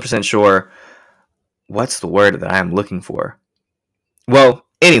 1,000% sure. What's the word that I am looking for? Well,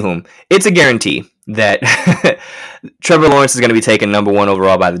 anywho, it's a guarantee that Trevor Lawrence is going to be taken number 1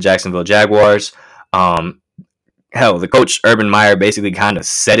 overall by the Jacksonville Jaguars. Hell, the coach Urban Meyer basically kind of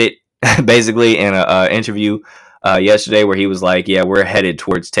said it basically in an interview yesterday where he was like, "Yeah, we're headed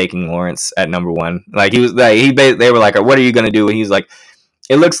towards taking Lawrence at number 1." Like, he was like, they were like, "What are you going to do?" And he's like,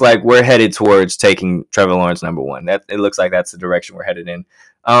 it looks like we're headed towards taking Trevor Lawrence number 1. It looks like that's the direction we're headed in,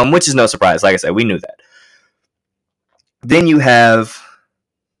 which is no surprise. Like I said, we knew that. Then you have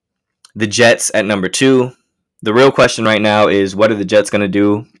the Jets at number 2. The real question right now is, what are the Jets going to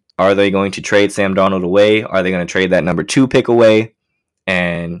do? Are they going to trade Sam Darnold away? Are they going to trade that number 2 pick away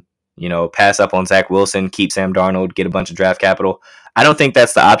and, pass up on Zach Wilson, keep Sam Darnold, get a bunch of draft capital? I don't think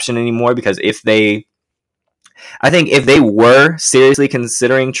that's the option anymore, because if they were seriously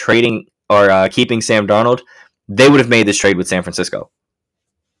considering trading or keeping Sam Darnold, they would have made this trade with San Francisco.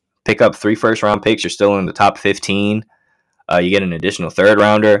 Pick up 3 first-round picks. You're still in the top 15. You get an additional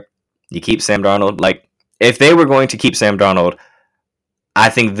third-rounder. You keep Sam Darnold. Like, if they were going to keep Sam Darnold, I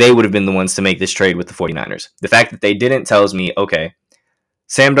think they would have been the ones to make this trade with the 49ers. The fact that they didn't tells me, okay,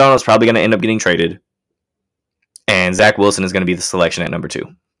 Sam Darnold's probably going to end up getting traded, and Zach Wilson is going to be the selection at number 2.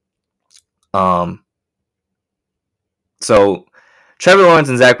 So Trevor Lawrence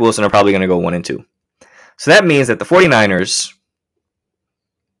and Zach Wilson are probably going to go 1 and 2. So that means that the 49ers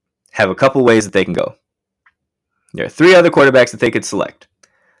have a couple ways that they can go. There are 3 other quarterbacks that they could select.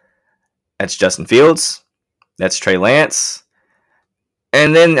 That's Justin Fields, that's Trey Lance,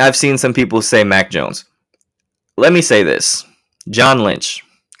 and then I've seen some people say Mac Jones. Let me say this. John Lynch,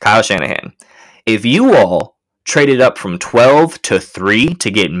 Kyle Shanahan, if you all traded up from 12 to 3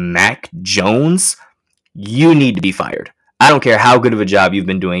 to get Mac Jones, you need to be fired. I don't care how good of a job you've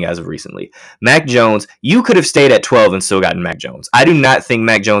been doing as of recently. Mac Jones, you could have stayed at 12 and still gotten Mac Jones. I do not think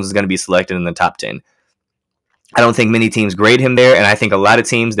Mac Jones is going to be selected in the top 10. I don't think many teams grade him there, and I think a lot of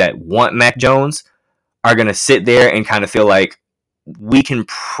teams that want Mac Jones are going to sit there and kind of feel like we can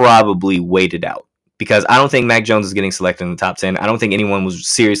probably wait it out. Because I don't think Mac Jones is getting selected in the top 10. I don't think anyone was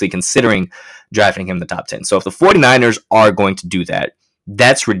seriously considering drafting him in the top 10. So if the 49ers are going to do that,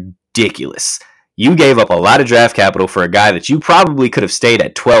 that's ridiculous. You gave up a lot of draft capital for a guy that you probably could have stayed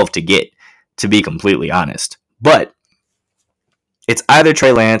at 12 to get, to be completely honest. But it's either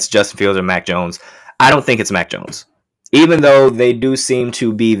Trey Lance, Justin Fields, or Mac Jones. I don't think it's Mac Jones. Even though they do seem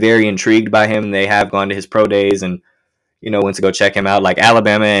to be very intrigued by him, they have gone to his pro days and went to go check him out. Like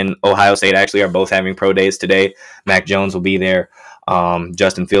Alabama and Ohio State actually are both having pro days today. Mac Jones will be there.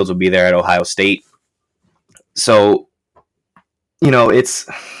 Justin Fields will be there at Ohio State. So, I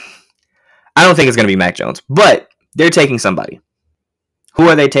don't think it's going to be Mac Jones, but they're taking somebody. Who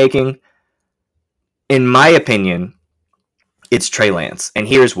are they taking? In my opinion, it's Trey Lance, and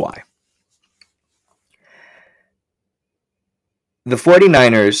here's why. The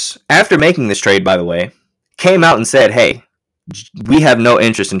 49ers, after making this trade, by the way, came out and said, hey, we have no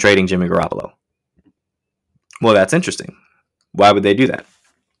interest in trading Jimmy Garoppolo. Well, that's interesting. Why would they do that?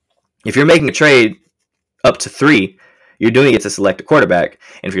 If you're making a trade up to 3, you're doing it to select a quarterback.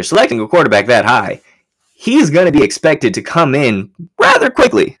 And if you're selecting a quarterback that high, he's going to be expected to come in rather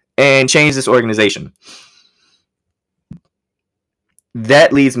quickly and change this organization.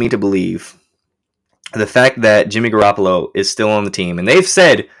 That leads me to believe the fact that Jimmy Garoppolo is still on the team, and they've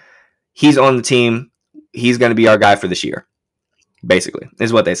said he's on the team, he's going to be our guy for this year, basically,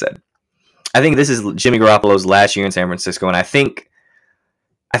 is what they said. I think this is Jimmy Garoppolo's last year in San Francisco, and I think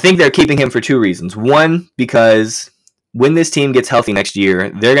they're keeping him for 2 reasons. One, because when this team gets healthy next year,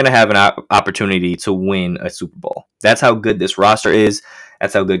 they're going to have an opportunity to win a Super Bowl. That's how good this roster is.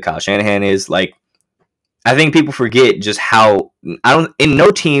 That's how good Kyle Shanahan is. Like, I think people forget just how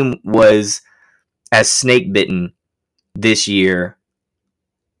no team was as snake bitten this year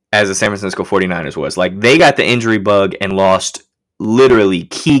as the San Francisco 49ers was. Like, they got the injury bug and lost literally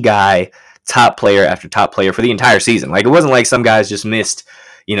key guy, top player after top player for the entire season. Like, it wasn't like some guys just missed,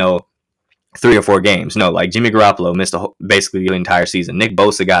 3 or 4 games. No, like Jimmy Garoppolo missed basically the entire season. Nick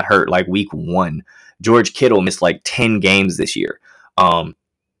Bosa got hurt like week 1. George Kittle missed like 10 games this year.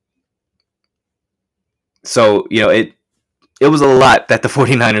 So, it was a lot that the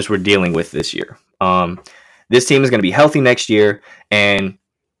 49ers were dealing with this year. This team is going to be healthy next year, and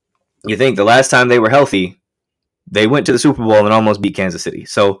you think the last time they were healthy, they went to the Super Bowl and almost beat Kansas City.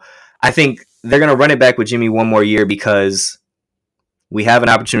 So I think they're going to run it back with Jimmy one more year because we have an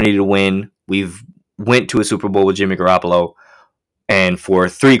opportunity to win. We've went to a Super Bowl with Jimmy Garoppolo, and for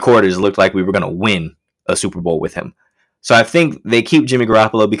 3 quarters, it looked like we were going to win a Super Bowl with him. So I think they keep Jimmy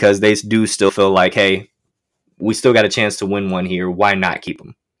Garoppolo because they do still feel like, hey, we still got a chance to win one here. Why not keep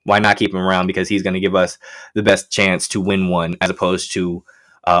him? Why not keep him around? Because he's going to give us the best chance to win one as opposed to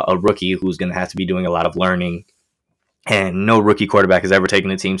a rookie who's going to have to be doing a lot of learning. And no rookie quarterback has ever taken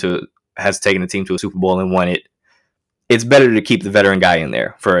a team to a Super Bowl and won it. It's better to keep the veteran guy in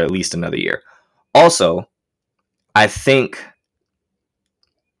there for at least another year. Also, I think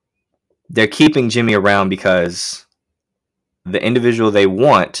they're keeping Jimmy around because the individual they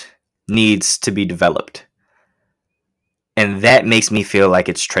want needs to be developed. And that makes me feel like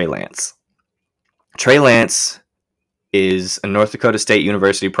it's Trey Lance. Trey Lance is a North Dakota State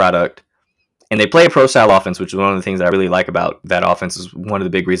University product, and they play a pro-style offense, which is one of the things that I really like about that offense. Is one of the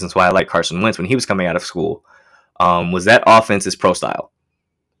big reasons why I like Carson Wentz when he was coming out of school, was that offense is pro-style.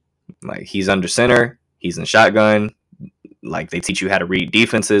 Like, he's under center, he's in shotgun, like, they teach you how to read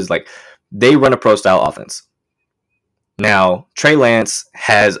defenses. Like, they run a pro-style offense. Now, Trey Lance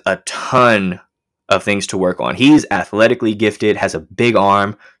has a ton of things to work on. He's athletically gifted, has a big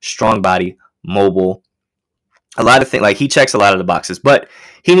arm, strong body, mobile. A lot of things, like, he checks a lot of the boxes, but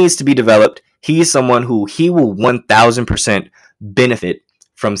he needs to be developed. He's someone who he will 1000% benefit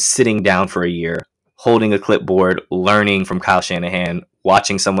from sitting down for a year, holding a clipboard, learning from Kyle Shanahan,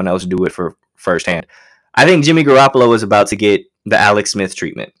 watching someone else do it for firsthand. I think Jimmy Garoppolo is about to get the Alex Smith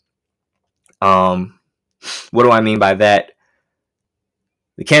treatment. What do I mean by that?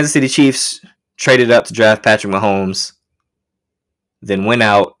 The Kansas City Chiefs traded up to draft Patrick Mahomes, then went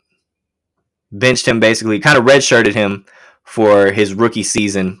out, benched him basically, kind of redshirted him for his rookie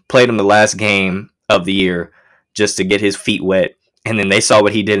season, played him the last game of the year just to get his feet wet. And then they saw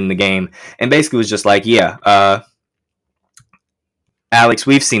what he did in the game and basically was just like, yeah, Alex,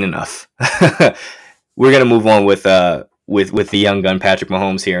 we've seen enough. We're going to move on with the young gun Patrick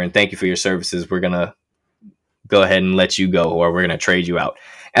Mahomes here. And thank you for your services. We're going to go ahead and let you go, or we're going to trade you out.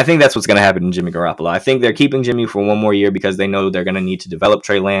 I think that's what's going to happen to Jimmy Garoppolo. I think they're keeping Jimmy for one more year because they know they're going to need to develop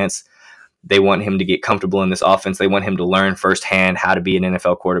Trey Lance. They want him to get comfortable in this offense. They want him to learn firsthand how to be an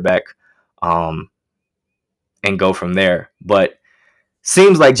NFL quarterback, and go from there. But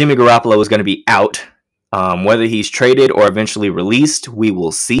seems like Jimmy Garoppolo is going to be out. Whether he's traded or eventually released, we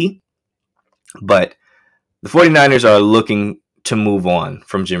will see. But the 49ers are looking to move on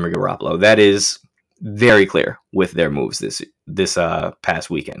from Jimmy Garoppolo. That is very clear with their moves this past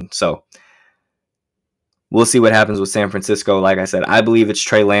weekend. So we'll see what happens with San Francisco. Like I said, I believe it's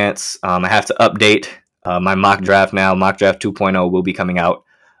Trey Lance. I have to update my mock draft now. Mock draft 2.0 will be coming out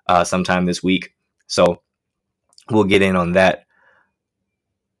sometime this week. So we'll get in on that.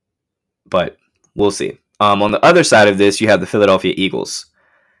 But we'll see. On the other side of this, you have the Philadelphia Eagles.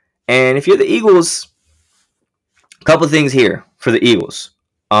 And if you're the Eagles, a couple things here for the Eagles.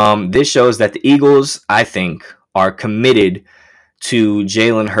 This shows that the Eagles, I think, are committed to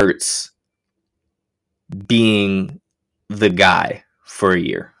Jalen Hurts being the guy for a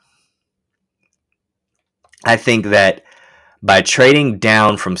year. I think that by trading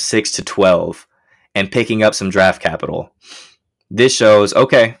down from 6 to 12 and picking up some draft capital, this shows,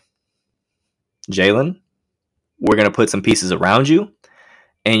 okay, Jalen, we're going to put some pieces around you,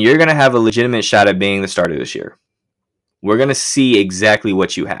 and you're going to have a legitimate shot at being the starter this year. We're going to see exactly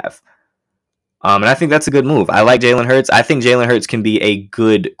what you have. And I think that's a good move. I like Jalen Hurts. I think Jalen Hurts can be a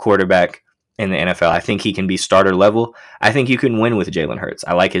good quarterback in the NFL. I think he can be starter level. I think you can win with Jalen Hurts.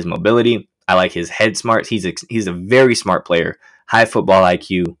 I like his mobility. I like his head smarts. He's a very smart player. High football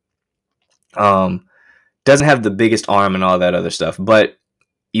IQ. Doesn't have the biggest arm and all that other stuff, but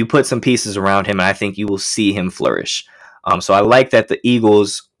you put some pieces around him, and I think you will see him flourish. So I like that the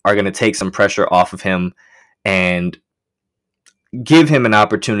Eagles are going to take some pressure off of him and give him an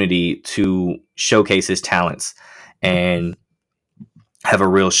opportunity to showcase his talents and have a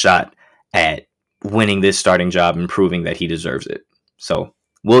real shot at winning this starting job and proving that he deserves it. So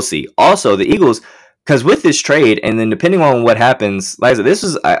we'll see. Also, the Eagles, because with this trade, and then depending on what happens, like I said, this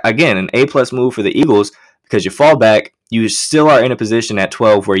is, again, an A-plus move for the Eagles because you fall back, you still are in a position at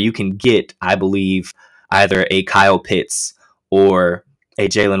 12 where you can get, I believe, either a Kyle Pitts or a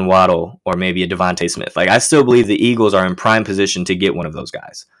Jalen Waddle or maybe a Devontae Smith. Like, I still believe the Eagles are in prime position to get one of those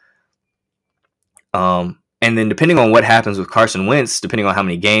guys. And then depending on what happens with Carson Wentz, depending on how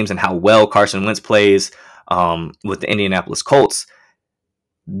many games and how well Carson Wentz plays with the Indianapolis Colts,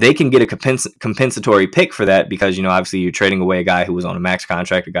 they can get a compensatory pick for that because, obviously you're trading away a guy who was on a max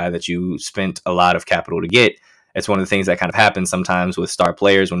contract, a guy that you spent a lot of capital to get. It's one of the things that kind of happens sometimes with star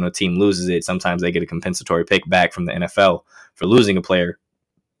players when a team loses it. Sometimes they get a compensatory pick back from the NFL for losing a player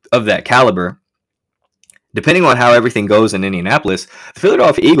of that caliber. Depending on how everything goes in Indianapolis, the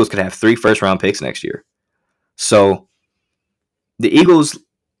Philadelphia Eagles could have 3 first-round picks next year. So the Eagles,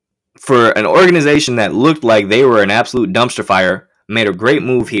 for an organization that looked like they were an absolute dumpster fire, made a great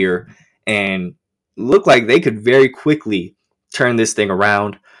move here and looked like they could very quickly turn this thing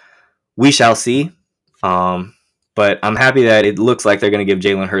around. We shall see. But I'm happy that it looks like they're going to give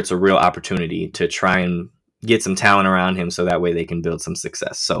Jalen Hurts a real opportunity to try and get some talent around him so that way they can build some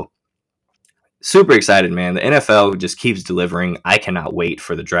success. So super excited, man. The NFL just keeps delivering. I cannot wait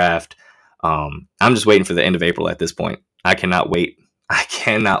for the draft. I'm just waiting for the end of April at this point. I cannot wait.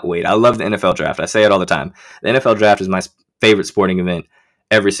 I love the NFL draft. I say it all the time. The NFL draft is my favorite sporting event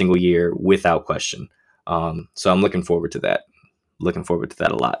every single year without question. So I'm looking forward to that. Looking forward to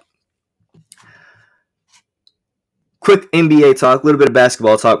that a lot. Quick NBA talk, a little bit of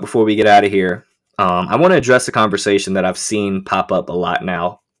basketball talk before we get out of here. I want to address a conversation that I've seen pop up a lot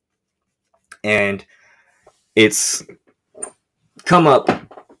now. And it's come up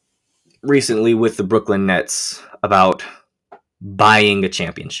recently with the Brooklyn Nets about buying a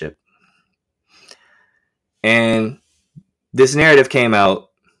championship. And this narrative came out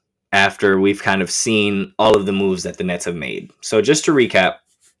after we've kind of seen all of the moves that the Nets have made. So just to recap,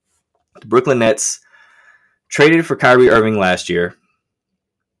 the Brooklyn Nets traded for Kyrie Irving last year,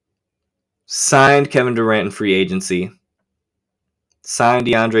 signed Kevin Durant in free agency, signed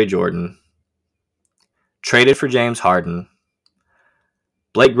DeAndre Jordan, traded for James Harden.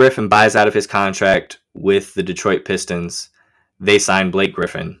 Blake Griffin buys out of his contract with the Detroit Pistons. They signed Blake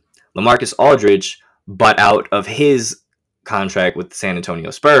Griffin. LaMarcus Aldridge bought out of his contract with the San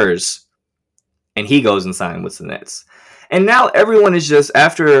Antonio Spurs. and he goes and signs with the Nets. And now everyone is just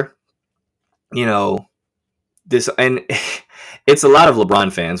after, you know, this, and it's a lot of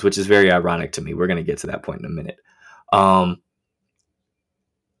LeBron fans, which is very ironic to me. We're going to get to that point in a minute.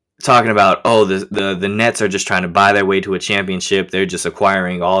 Talking about, oh, the Nets are just trying to buy their way to a championship. They're just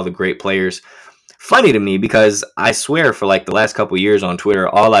acquiring all the great players. Funny to me, because I swear for like the last couple of years on Twitter,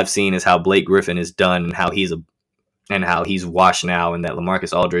 all I've seen is how Blake Griffin is done and how he's washed now, and that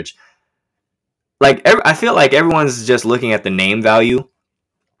LaMarcus Aldridge, like, I feel like everyone's just looking at the name value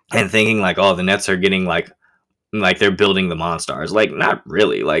and thinking like, oh, the Nets are getting like they're building the Monstars. Like, not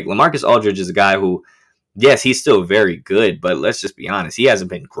really. Like, LaMarcus Aldridge is a guy who, yes, he's still very good, but let's just be honest, he hasn't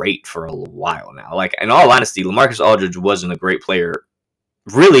been great for a while now. Like, in all honesty, LaMarcus Aldridge wasn't a great player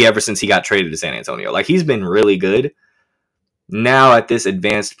really ever since he got traded to San Antonio. Like, he's been really good. Now, at this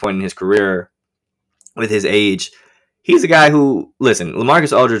advanced point in his career, with his age, he's a guy who, listen,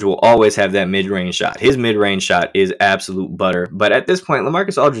 LaMarcus Aldridge will always have that mid-range shot. His mid-range shot is absolute butter. But at this point,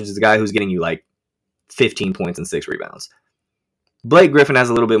 LaMarcus Aldridge is the guy who's getting you like 15 points and 6 rebounds. Blake Griffin has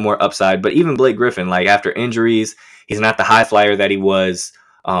a little bit more upside, but even Blake Griffin, like, after injuries, he's not the high flyer that he was.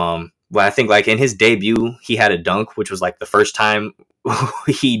 Well, I think like in his debut, he had a dunk, which was like the first time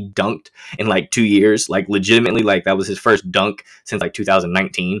he dunked in like 2 years, like legitimately, like that was his first dunk since like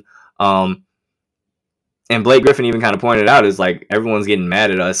 2019. And Blake Griffin even kind of pointed out, is like, everyone's getting mad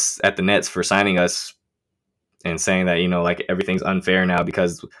at us at the Nets for signing us and saying that, you know, like, everything's unfair now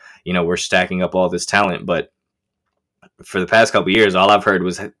because, you know, we're stacking up all this talent. But for the past couple of years, all I've heard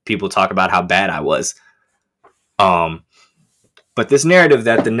was people talk about how bad I was. But this narrative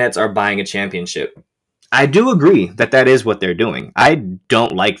that the Nets are buying a championship, I do agree that that is what they're doing. I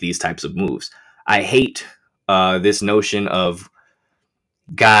don't like these types of moves. I hate this notion of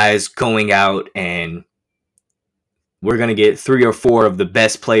guys going out and we're going to get 3 or 4 of the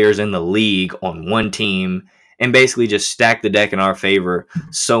best players in the league on one team and basically just stack the deck in our favor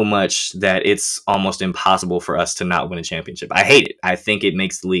so much that it's almost impossible for us to not win a championship. I hate it. I think it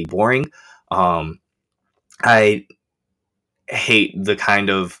makes the league boring. I hate the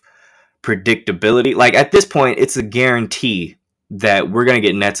kind of predictability. Like, at this point, it's a guarantee that we're going to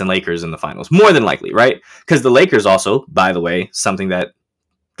get Nets and Lakers in the finals. More than likely, right? Because the Lakers also, by the way, something that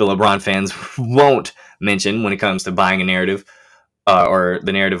the LeBron fans won't mention when it comes to buying a narrative, or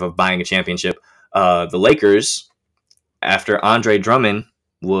the narrative of buying a championship. The Lakers, after Andre Drummond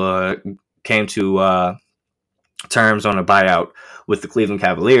came to terms on a buyout with the Cleveland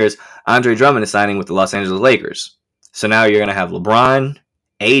Cavaliers, Andre Drummond is signing with the Los Angeles Lakers. So now you're going to have LeBron,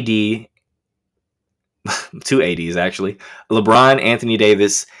 AD, 2 ADs actually, LeBron, Anthony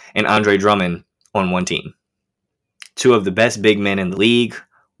Davis, and Andre Drummond on one team. 2 of the best big men in the league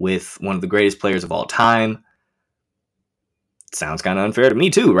with one of the greatest players of all time. Sounds kind of unfair to me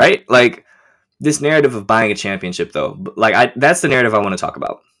too, right? Like, this narrative of buying a championship, though, like, that's the narrative I want to talk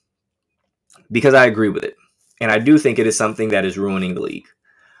about because I agree with it. And I do think it is something that is ruining the league.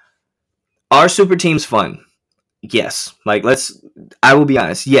 Are super teams fun? Yes. Like, I will be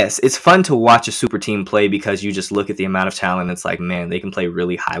honest. Yes, it's fun to watch a super team play because you just look at the amount of talent and it's like, man, they can play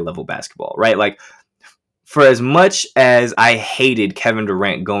really high level basketball, right? Like, for as much as I hated Kevin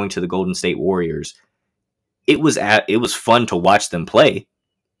Durant going to the Golden State Warriors, it was fun to watch them play.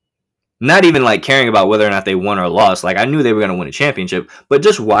 Not even like caring about whether or not they won or lost. Like, I knew they were going to win a championship, but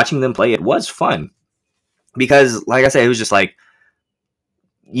just watching them play, it was fun. Because, like I said, it was just like,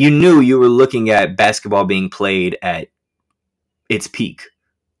 you knew you were looking at basketball being played at its peak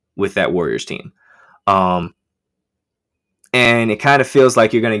with that Warriors team. And it kind of feels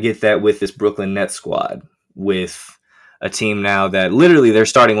like you're going to get that with this Brooklyn Nets squad, with a team now that literally their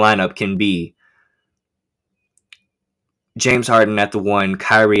starting lineup can be James Harden at the 1,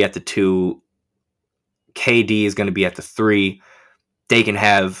 Kyrie at the 2, KD is going to be at the 3. They can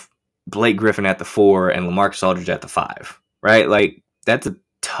have Blake Griffin at the 4 and LaMarcus Aldridge at the 5, right? Like, that's a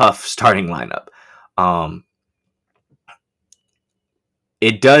tough starting lineup.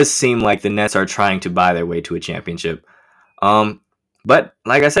 It does seem like the Nets are trying to buy their way to a championship. But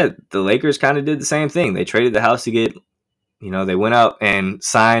like I said, the Lakers kind of did the same thing. They traded the house to get, they went out and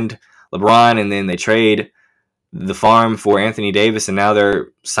signed LeBron, and then they trade the farm for Anthony Davis, and now they're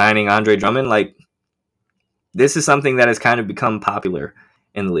signing Andre Drummond. Like, this is something that has kind of become popular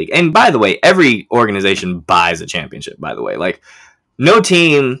in the league. And by the way, every organization buys a championship, by the way. Like, no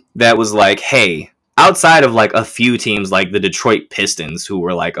team that was like, hey, outside of like a few teams like the Detroit Pistons, who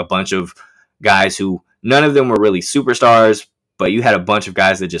were like a bunch of guys who none of them were really superstars, but you had a bunch of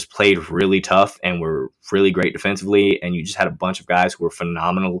guys that just played really tough and were really great defensively, and you just had a bunch of guys who were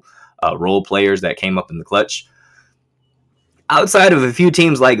phenomenal role players that came up in the clutch. Outside of a few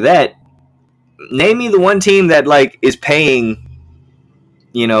teams like that, name me the one team that like is paying,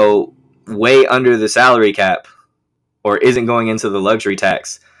 way under the salary cap or isn't going into the luxury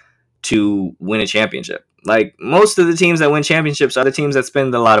tax to win a championship. Like most of the teams that win championships are the teams that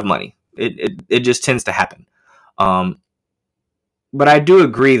spend a lot of money. It just tends to happen. But I do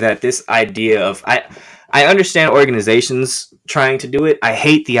agree that this idea of I understand organizations trying to do it. I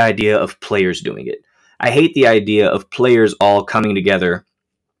hate the idea of players doing it. I hate the idea of players all coming together.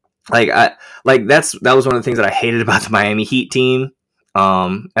 That was one of the things that I hated about the Miami Heat team,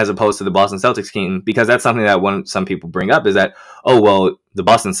 as opposed to the Boston Celtics team, because that's something that some people bring up is that, oh well, the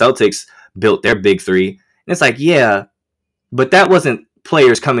Boston Celtics built their big three, and it's like, yeah, but that wasn't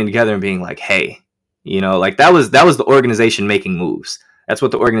players coming together and being like, hey, that was the organization making moves. That's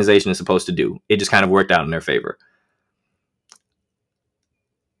what the organization is supposed to do. It just kind of worked out in their favor.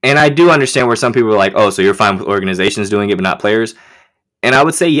 And I do understand where some people are like, oh, so you're fine with organizations doing it, but not players. And I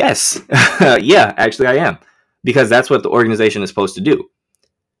would say yes. Yeah, actually I am. Because that's what the organization is supposed to do.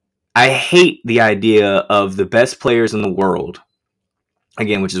 I hate the idea of the best players in the world.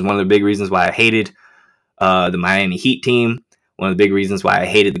 Again, which is one of the big reasons why I hated the Miami Heat team. One of the big reasons why I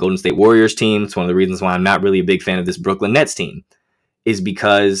hated the Golden State Warriors team. It's one of the reasons why I'm not really a big fan of this Brooklyn Nets team. Is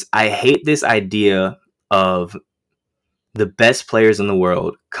because I hate this idea of the best players in the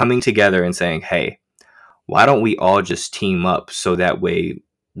world coming together and saying, hey, why don't we all just team up so that way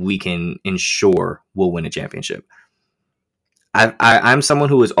we can ensure we'll win a championship? I'm someone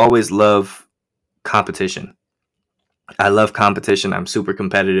who has always loved competition. I love competition. I'm super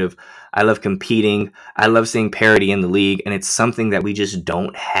competitive. I love competing. I love seeing parity in the league, and it's something that we just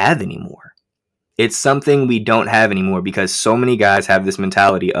don't have anymore. It's something we don't have anymore because so many guys have this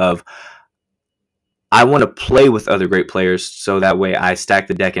mentality of, I want to play with other great players so that way I stack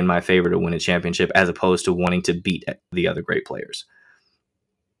the deck in my favor to win a championship, as opposed to wanting to beat the other great players.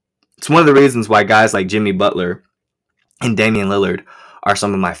 It's one of the reasons why guys like Jimmy Butler and Damian Lillard are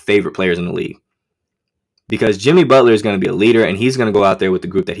some of my favorite players in the league. Because Jimmy Butler is going to be a leader, and he's going to go out there with the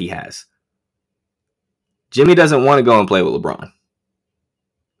group that he has. Jimmy doesn't want to go and play with LeBron.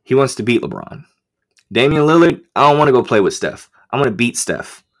 He wants to beat LeBron. Damian Lillard, I don't want to go play with Steph. I want to beat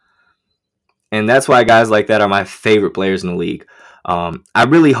Steph. And that's why guys like that are my favorite players in the league. I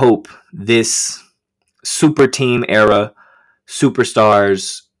really hope this super team era,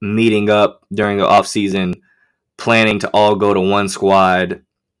 superstars meeting up during the offseason, planning to all go to one squad,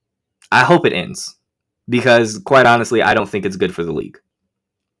 I hope it ends. Because quite honestly, I don't think it's good for the league.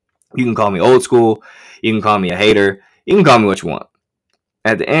 You can call me old school. You can call me a hater. You can call me what you want.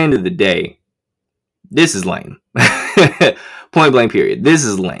 At the end of the day, this is lame. Point blank period. This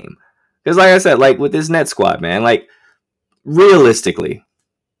is lame. Because like I said, like with this Nets squad, man, like realistically,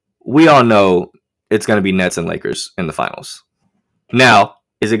 we all know it's going to be Nets and Lakers in the finals. Now,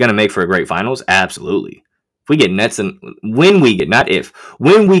 is it going to make for a great finals? Absolutely. If we get Nets and when we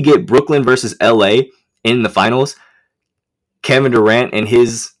get Brooklyn versus LA in the finals, Kevin Durant and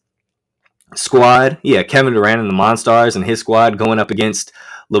his squad, Kevin Durant and the Monstars and his squad going up against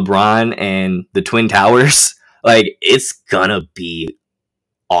LeBron and the Twin Towers, like it's gonna be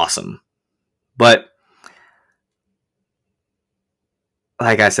awesome. But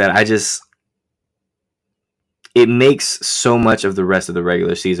like I said, it makes so much of the rest of the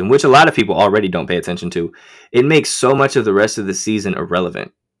regular season, which a lot of people already don't pay attention to. It makes so much of the rest of the season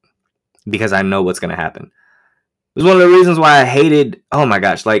irrelevant because I know what's going to happen. It was one of the reasons why I hated, oh my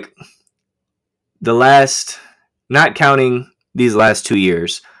gosh, like not counting these last 2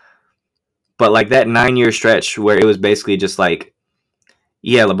 years, but like that 9-year stretch where it was basically just like,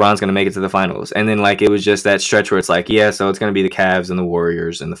 yeah, LeBron's going to make it to the finals. And then like it was just that stretch where it's like, yeah, so it's going to be the Cavs and the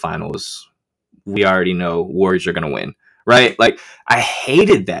Warriors in the finals. We already know Warriors are going to win, right? Like I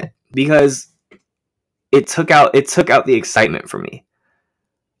hated that because it took out the excitement for me.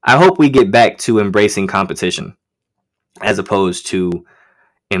 I hope we get back to embracing competition as opposed to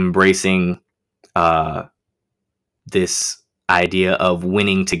embracing this idea of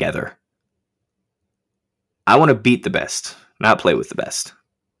winning together. I want to beat the best, not play with the best.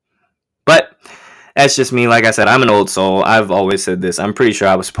 But that's just me. Like I said, I'm an old soul. I've always said this. I'm pretty sure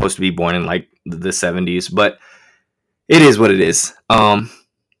I was supposed to be born in like the 70s, but it is what it is.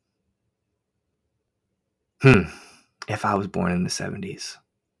 If I was born in the 70s.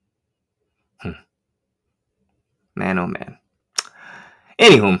 Man, oh man.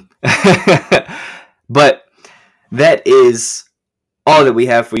 Anywho. But that is all that we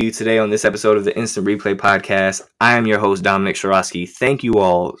have for you today on this episode of the Instant Replay Podcast. I am your host, Dominic Shirosky. Thank you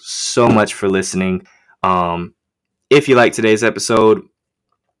all so much for listening. If you like today's episode,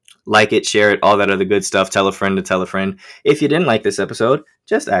 Like it, share it, all that other good stuff. Tell a friend to tell a friend. If you didn't like this episode,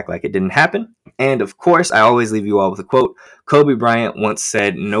 just act like it didn't happen. And of course, I always leave you all with a quote. Kobe Bryant once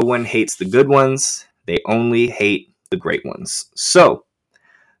said, "No one hates the good ones, they only hate the great ones." So,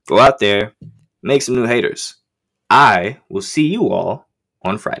 go out there, make some new haters. I will see you all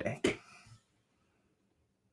on Friday.